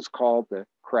 This is called the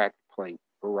cracked plate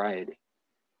variety.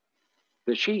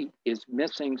 The sheet is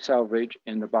missing selvage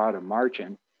in the bottom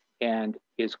margin and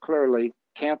is clearly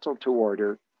canceled to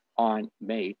order on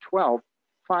May 12th,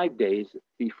 5 days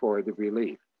before the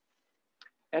relief.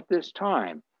 At this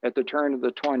time, at the turn of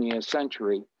the 20th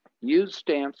century, used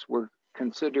stamps were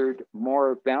considered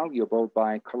more valuable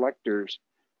by collectors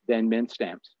than mint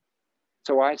stamps.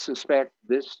 So I suspect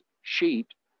this sheet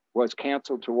was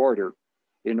canceled to order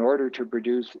in order to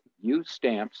produce used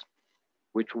stamps,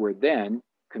 which were then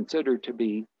considered to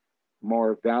be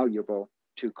more valuable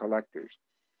to collectors.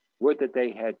 Would that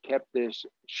they had kept this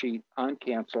sheet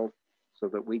uncanceled so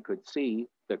that we could see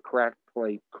the cracked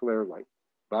plate clearly,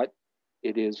 but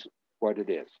it is what it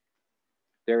is.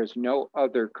 There is no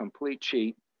other complete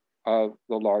sheet of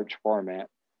the large format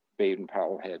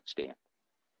Baden-Powell head stamp.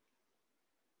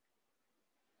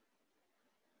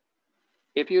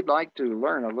 If you'd like to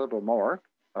learn a little more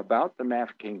about the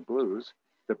Mafeking blues,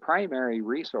 the primary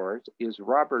resource is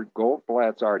Robert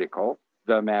Goldblatt's article,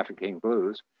 The Mafeking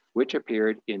Blues, which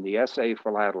appeared in the essay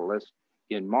Philatelic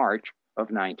in March of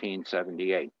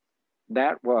 1978.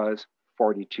 That was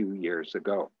 42 years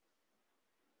ago.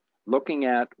 Looking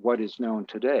at what is known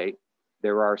today,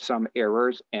 there are some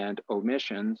errors and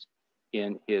omissions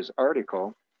in his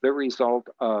article, the result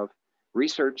of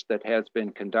research that has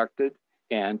been conducted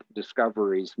and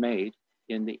discoveries made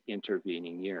in the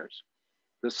intervening years.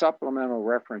 The supplemental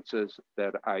references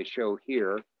that I show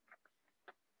here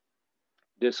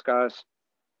discuss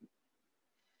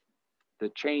the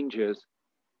changes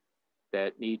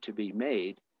that need to be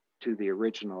made to the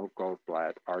original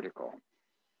Goldblatt article.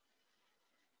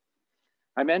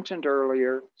 I mentioned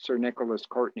earlier Sir Nicholas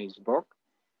Courtney's book,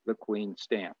 The Queen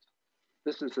Stamps.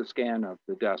 This is a scan of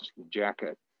the dusty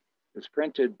jacket. It's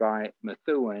printed by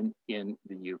Methuen in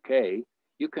the UK.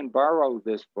 You can borrow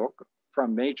this book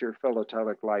from major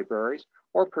philatelic libraries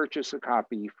or purchase a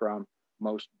copy from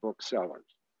most booksellers.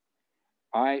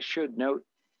 I should note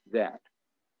that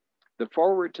the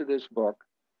foreword to this book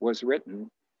was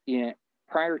written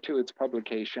prior to its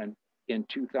publication in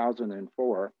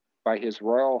 2004 by His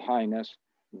Royal Highness,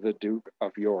 the Duke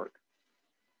of York.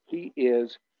 He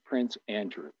is Prince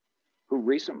Andrew, who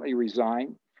recently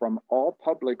resigned from all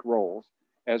public roles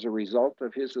as a result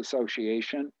of his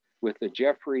association with the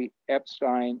Jeffrey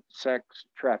Epstein sex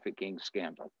trafficking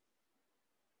scandal.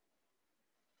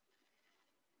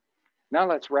 Now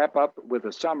let's wrap up with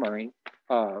a summary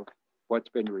of what's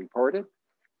been reported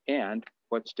and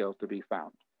what's still to be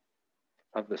found.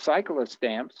 Of the cyclist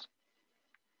stamps,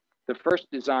 the first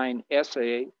design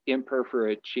SA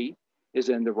imperforate sheet is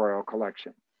in the Royal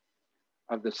Collection.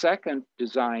 Of the second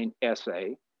design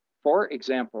SA, 4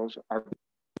 examples are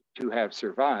to have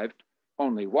survived,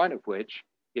 only one of which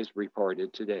is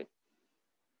reported today.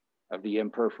 Of the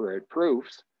imperforate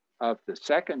proofs of the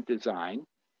second design,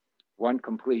 1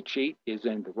 complete sheet is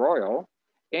in the Royal,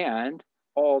 and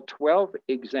all 12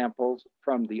 examples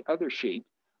from the other sheet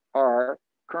are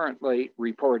currently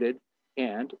reported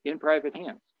and in private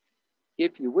hands.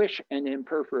 If you wish an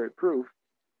imperforate proof,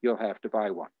 you'll have to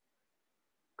buy one.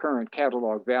 Current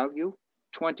catalog value,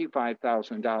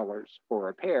 $25,000 for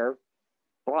a pair,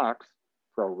 blocks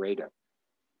pro rata.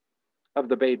 Of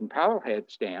the Baden-Powell head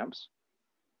stamps,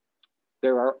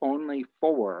 there are only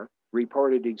 4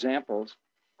 reported examples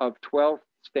of 12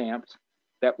 stamps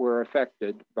that were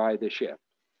affected by the shift.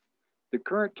 The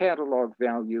current catalog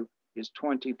value is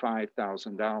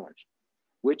 $25,000,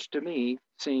 which to me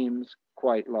seems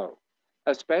quite low,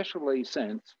 especially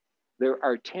since there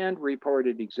are 10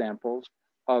 reported examples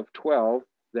of 12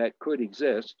 that could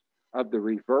exist of the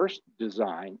reverse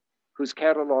design, whose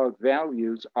catalog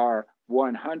values are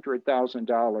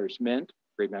 $100,000 mint,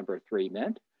 remember 3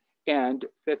 mint, and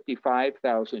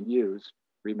 55,000 used,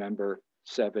 remember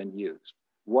 7 used.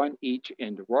 1 each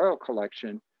in the Royal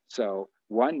Collection, so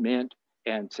 1 mint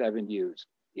and 7 used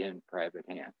in private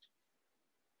hands.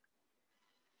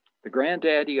 The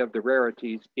granddaddy of the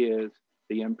rarities is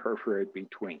the imperforate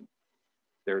between.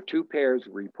 There are 2 pairs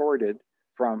reported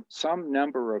from some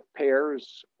number of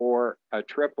pairs or a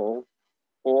triple,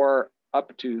 or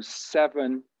up to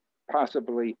 7,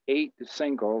 possibly 8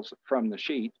 singles from the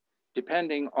sheet,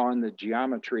 depending on the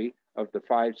geometry of the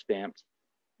 5 stamps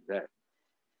that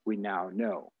we now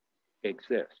know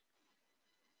exist.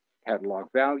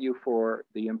 Catalog value for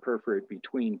the imperforate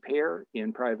between pair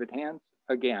in private hands,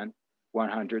 again,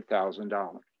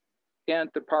 $100,000.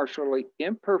 And the partially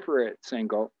imperforate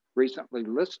single recently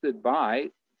listed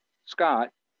by Scott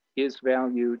is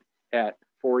valued at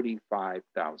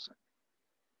 $45,000.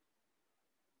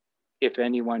 If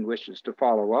anyone wishes to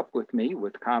follow up with me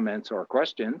with comments or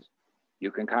questions, you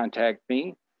can contact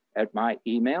me at my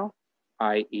email,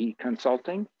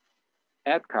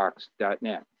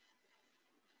 ieconsulting@cox.net.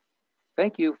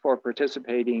 Thank you for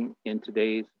participating in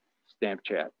today's Stamp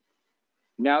Chat.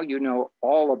 Now you know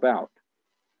all about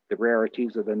the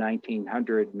rarities of the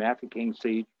 1900 Mafeking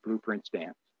Siege blueprint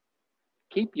stamps.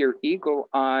 Keep your eagle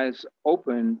eyes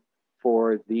open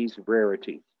for these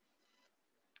rarities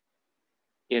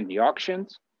in the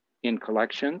auctions, in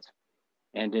collections,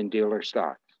 and in dealer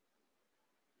stocks.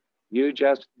 You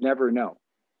just never know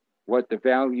what the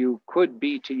value could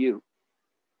be to you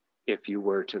if you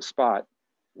were to spot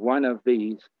one of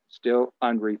these still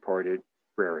unreported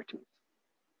rarities.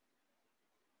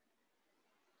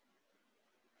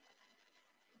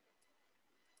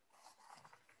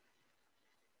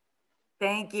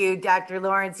 Thank you, Dr.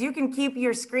 Lawrence. You can keep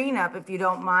your screen up if you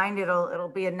don't mind.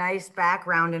 It'll be a nice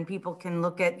background and people can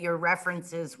look at your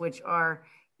references, which are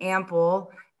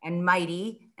ample and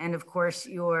mighty. And of course,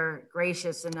 you're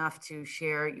gracious enough to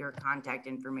share your contact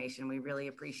information. We really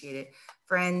appreciate it.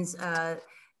 Friends,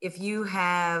 if you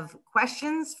have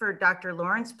questions for Dr.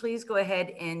 Lawrence, please go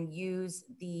ahead and use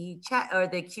the chat or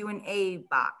the Q&A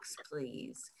box,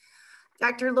 please.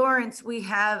 Dr. Lawrence, we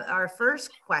have our first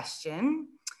question.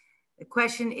 The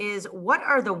question is, what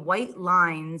are the white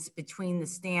lines between the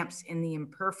stamps in the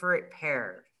imperforate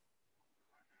pair?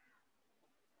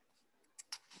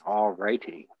 All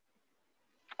righty.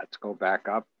 Let's go back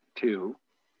up to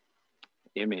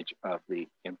image of the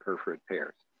imperforate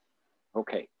pairs.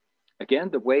 Okay. Again,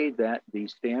 the way that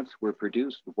these stamps were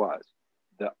produced was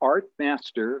the art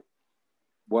master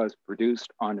was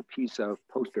produced on a piece of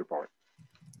poster board,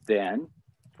 then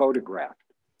photographed.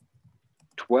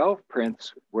 12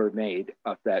 prints were made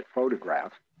of that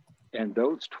photograph, and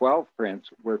those 12 prints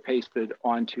were pasted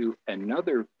onto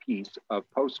another piece of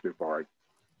poster board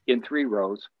in 3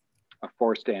 rows of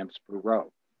 4 stamps per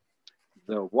row.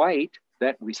 The white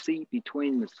that we see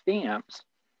between the stamps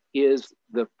is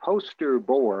the poster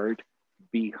board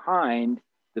behind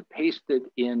the pasted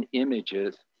in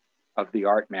images of the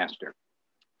art master.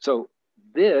 So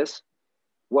this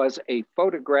was a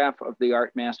photograph of the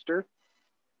art master.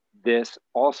 This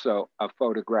also a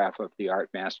photograph of the art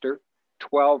master,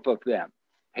 12 of them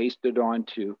pasted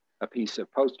onto a piece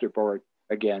of poster board,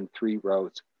 again, 3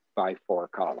 rows by 4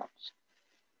 columns.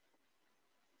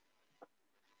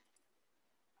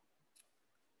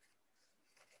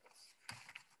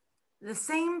 The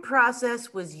same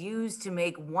process was used to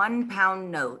make 1-pound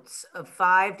notes of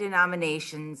 5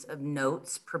 denominations of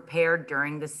notes prepared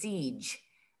during the siege.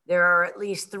 There are at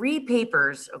least 3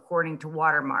 papers according to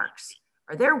watermarks.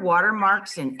 Are there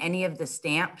watermarks in any of the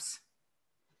stamps?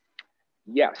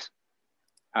 Yes.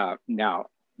 Now,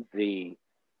 the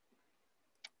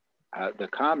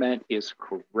comment is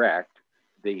correct.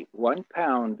 The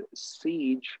 1-pound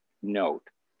siege note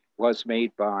was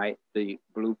made by the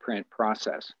blueprint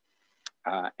process.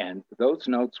 And those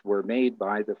notes were made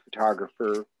by the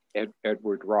photographer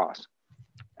Edward Ross.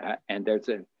 And there's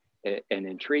an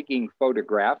intriguing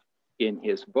photograph in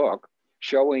his book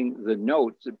showing the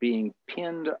notes being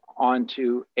pinned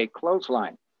onto a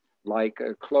clothesline, like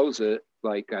a clothes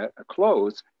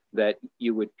that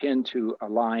you would pin to a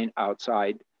line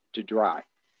outside to dry.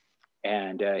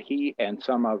 And he and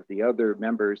some of the other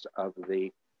members of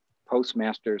the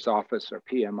postmaster's office or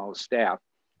PMO staff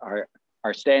are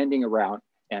standing around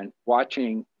and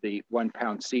watching the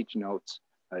 1-pound siege notes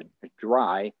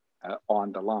dry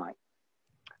on the line.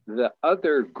 The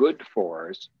other good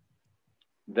fours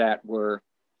that were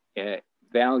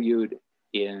valued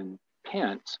in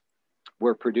pence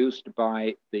were produced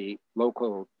by the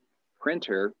local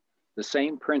printer, the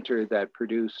same printer that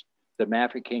produced the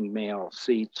Mafeking mail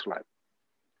seed slip.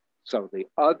 So the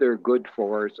other good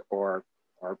fours or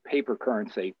paper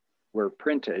currency were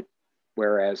printed,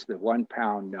 whereas the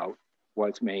 1-pound note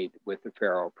was made with the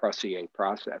Ferro-Prussier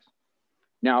process.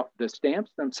 Now, the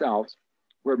stamps themselves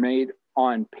were made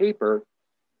on paper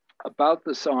about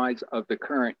the size of the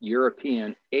current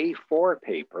European A4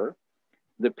 paper.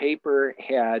 The paper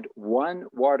had 1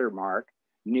 watermark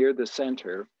near the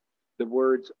center, the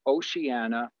words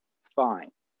Oceana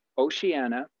Fine.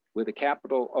 Oceana with a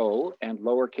capital O and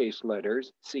lowercase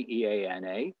letters,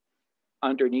 C-E-A-N-A.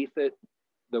 Underneath it,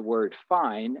 the word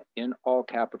fine in all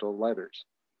capital letters.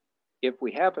 If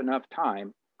we have enough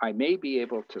time, I may be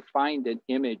able to find an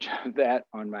image of that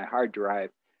on my hard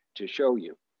drive to show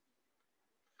you.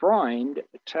 Freund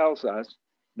tells us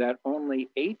that only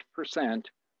 8%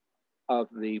 of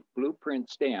the blueprint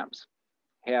stamps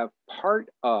have part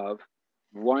of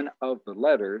one of the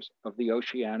letters of the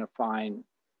Oceana Fine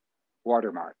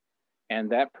watermark. And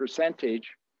that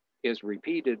percentage is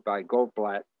repeated by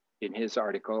Goldblatt in his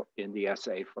article in the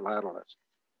essay Philatelist.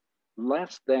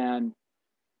 Less than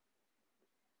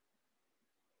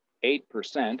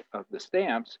 8% of the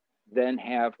stamps then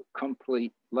have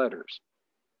complete letters.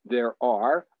 There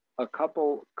are a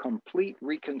couple complete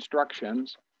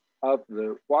reconstructions of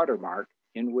the watermark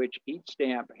in which each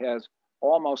stamp has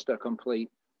almost a complete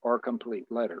or complete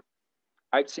letter.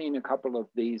 I've seen a couple of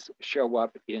these show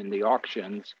up in the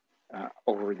auctions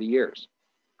over the years.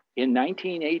 In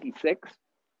 1986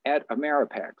 at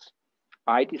Ameripex,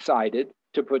 I decided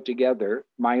to put together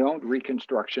my own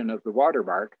reconstruction of the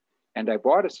watermark, and I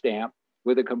bought a stamp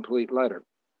with a complete letter.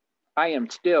 I am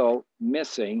still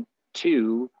missing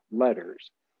 2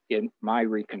 letters in my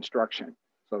reconstruction.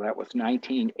 So that was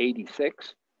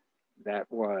 1986. That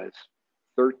was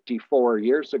 34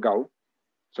 years ago.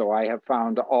 So I have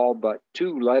found all but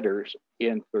 2 letters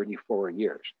in 34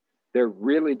 years. They're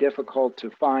really difficult to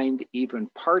find even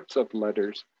parts of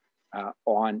letters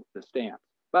on the stamp.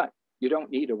 But you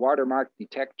don't need a watermark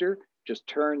detector. Just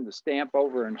turn the stamp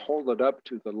over and hold it up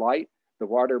to the light. The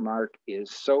watermark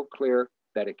is so clear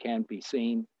that it can be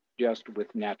seen just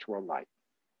with natural light.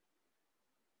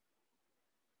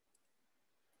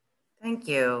 Thank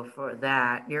you for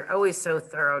that. You're always so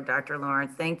thorough, Dr.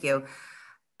 Lawrence. Thank you.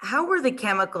 How were the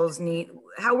chemicals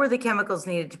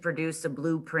needed to produce the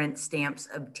blueprint stamps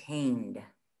obtained?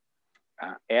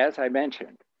 As I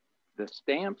mentioned, the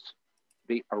stamps,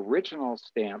 the original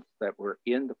stamps that were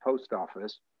in the post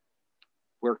office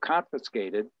were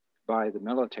confiscated by the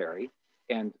military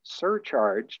and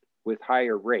surcharged with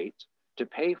higher rates to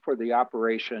pay for the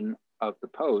operation of the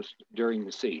post during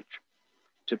the siege,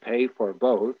 to pay for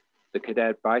both the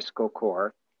Cadet Bicycle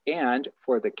Corps and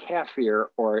for the Kaffir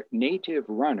or native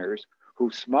runners who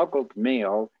smuggled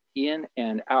mail in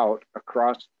and out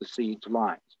across the siege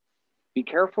lines. Be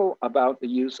careful about the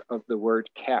use of the word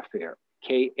Kaffir,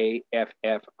 K-A-F-F-I-R.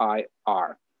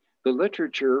 The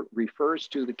literature refers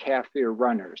to the Kaffir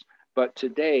runners, but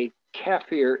today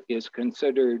Kaffir is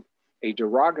considered a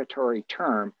derogatory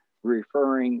term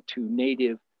referring to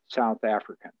native South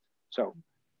Africans. So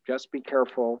just be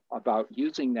careful about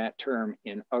using that term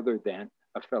in other than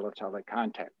a philatelic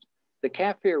context. The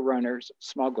Kaffir runners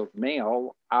smuggled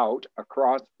mail out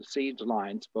across the siege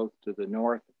lines, both to the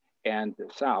north and the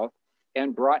south,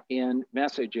 and brought in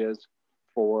messages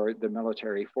for the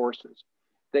military forces.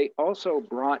 They also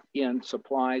brought in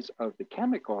supplies of the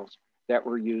chemicals that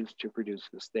were used to produce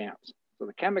the stamps. So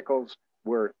the chemicals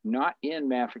were not in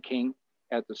Mafeking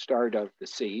at the start of the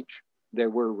siege. They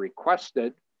were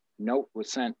requested. Note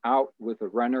was sent out with a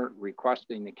runner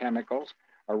requesting the chemicals,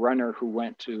 a runner who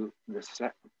went to the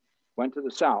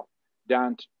south,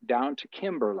 down to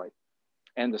Kimberley.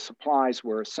 And the supplies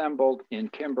were assembled in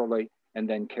Kimberley and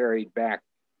then carried back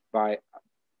by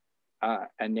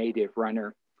a native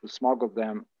runner who smuggled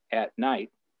them at night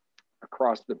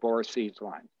across the Boer siege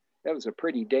line. That was a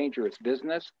pretty dangerous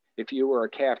business. If you were a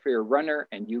Kaffir runner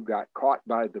and you got caught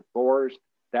by the Boers,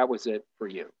 that was it for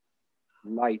you.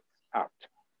 Lights out.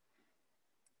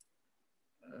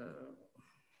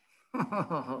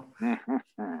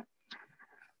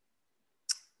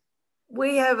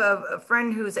 We have a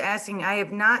friend who's asking, I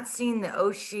have not seen the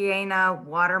Oceania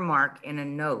watermark in a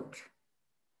note.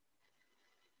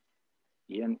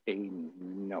 In a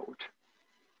note.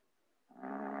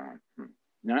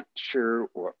 Not sure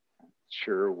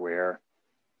where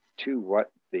to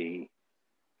what the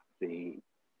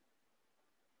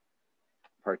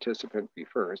participant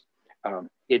refers.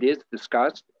 It is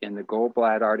discussed in the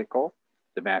Goldblatt article,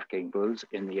 the Mafeking Blues,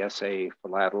 in the essay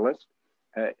Philatelist,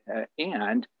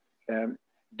 and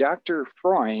Dr.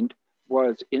 Freund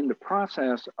was in the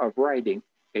process of writing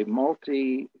a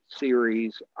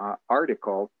multi-series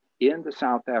article in the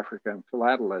South African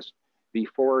Philatelist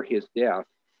before his death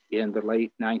in the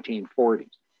late 1940s.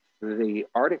 The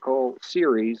article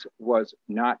series was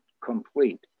not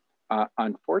complete.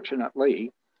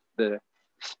 Unfortunately, the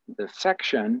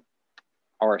section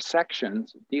or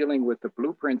sections dealing with the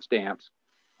blueprint stamps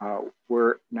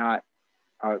were not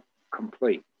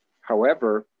complete.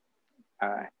 However,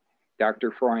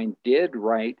 Dr. Freund did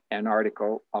write an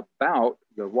article about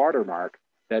the watermark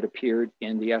that appeared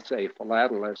in the essay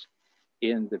Philatelist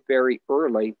in the very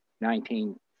early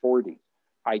 1940s.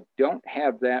 I don't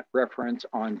have that reference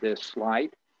on this slide,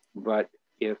 but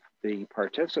if the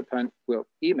participant will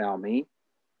email me,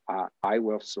 I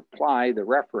will supply the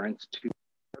reference to the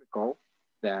article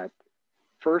that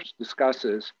first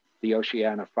discusses the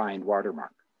Oceania find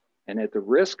watermark. And at the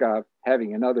risk of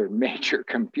having another major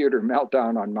computer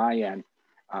meltdown on my end,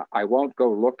 I won't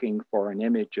go looking for an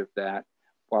image of that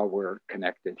while we're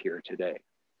connected here today.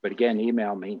 But again,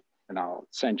 email me and I'll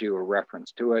send you a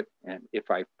reference to it. And if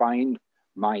I find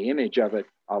my image of it,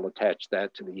 I'll attach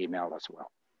that to the email as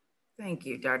well. Thank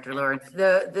you, Dr. Lawrence.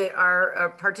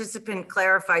 Our participant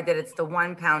clarified that it's the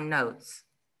 1 pound notes.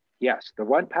 Yes, the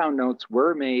 1 pound notes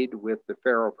were made with the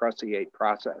ferro-prussiate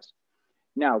process.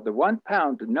 Now, the 1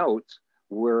 pound notes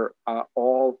were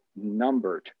all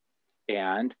numbered,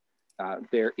 and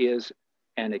there is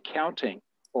an accounting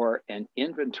or an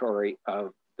inventory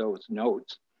of those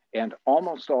notes, and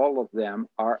almost all of them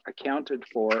are accounted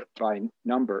for by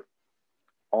number,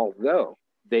 although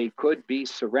they could be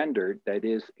surrendered, that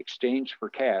is, exchanged for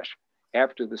cash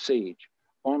after the siege.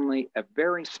 only a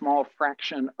very small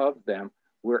fraction of them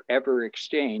were ever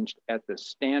exchanged at the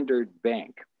Standard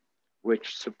Bank,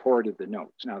 which supported the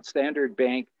notes. Now, Standard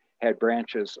Bank had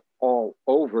branches all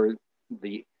over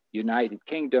the United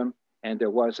Kingdom, and there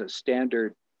was a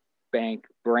Standard Bank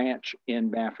branch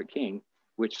in Mafeking,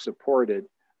 which supported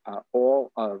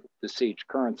all of the siege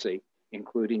currency,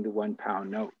 including the £1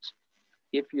 notes.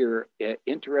 If you're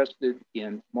interested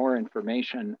in more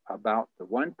information about the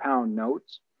 £1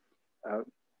 notes,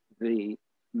 the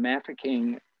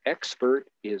Mafeking expert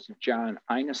is John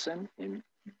Ineson in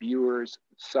Bures,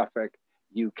 Suffolk,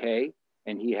 UK,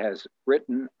 and he has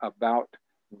written about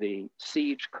the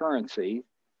siege currency.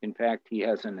 In fact, he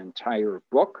has an entire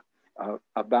book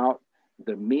about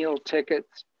the meal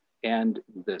tickets and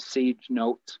the siege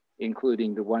notes,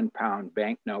 including the £1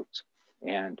 banknotes.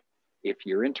 And if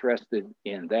you're interested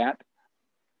in that,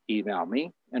 email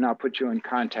me and I'll put you in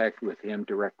contact with him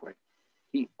directly.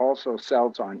 He also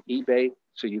sells on eBay,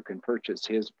 so you can purchase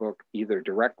his book either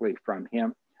directly from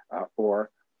him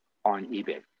or on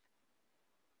eBay.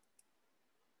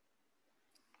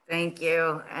 Thank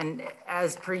you. And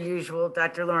as per usual,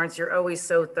 Dr. Lawrence, you're always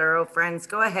so thorough. Friends,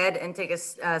 go ahead and take a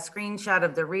screenshot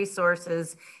of the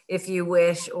resources if you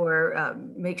wish, or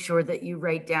make sure that you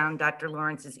write down Dr.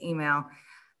 Lawrence's email.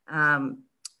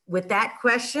 With that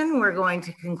question, we're going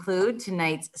to conclude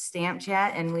tonight's Stamp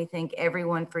Chat, and we thank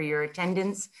everyone for your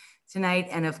attendance tonight.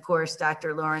 And of course,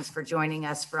 Dr. Lawrence for joining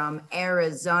us from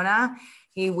Arizona.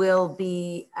 He will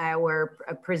be our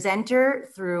presenter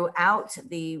throughout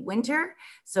the winter.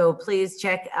 So please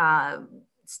check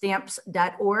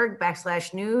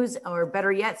stamps.org/news, or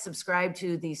better yet, subscribe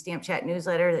to the Stamp Chat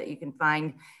newsletter that you can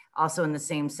find also in the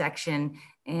same section.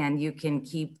 And you can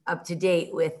keep up to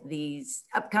date with these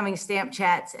upcoming Stamp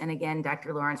Chats. And again,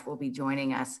 Dr. Lawrence will be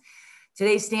joining us.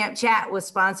 Today's Stamp Chat was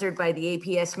sponsored by the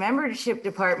APS Membership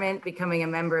Department. Becoming a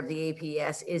member of the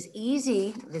APS is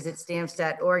easy. Visit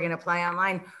stamps.org and apply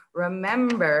online.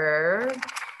 Remember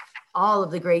all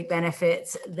of the great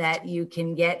benefits that you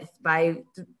can get by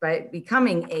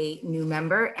becoming a new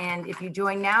member. And if you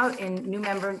join now in new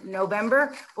member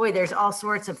November, boy, there's all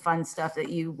sorts of fun stuff that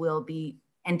you will be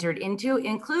entered into,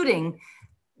 including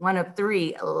one of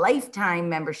 3 lifetime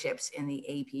memberships in the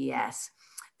APS.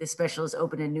 This special is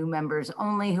open to new members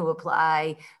only who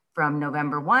apply from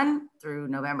November 1 through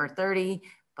November 30.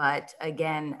 But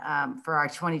again, for our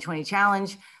 2020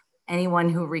 challenge, anyone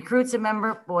who recruits a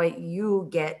member, boy, you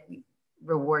get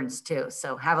rewards too.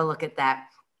 So have a look at that.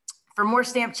 For more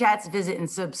Stamp Chats, visit and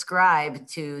subscribe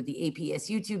to the APS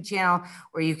YouTube channel,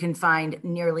 where you can find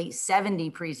nearly 70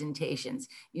 presentations.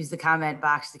 Use the comment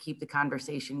box to keep the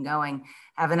conversation going.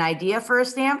 Have an idea for a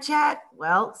Stamp Chat?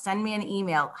 Well, send me an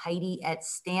email,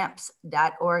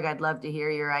 heidi@stamps.org. I'd love to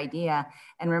hear your idea.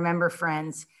 And remember,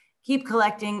 friends, keep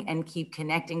collecting and keep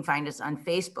connecting. Find us on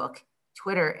Facebook,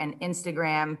 Twitter, and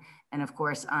Instagram, and of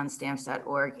course on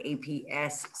stamps.org,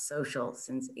 APS social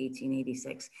since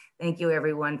 1886. Thank you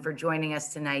everyone for joining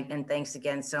us tonight. And thanks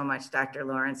again so much, Dr.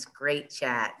 Lawrence. Great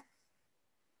chat.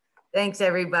 Thanks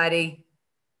everybody.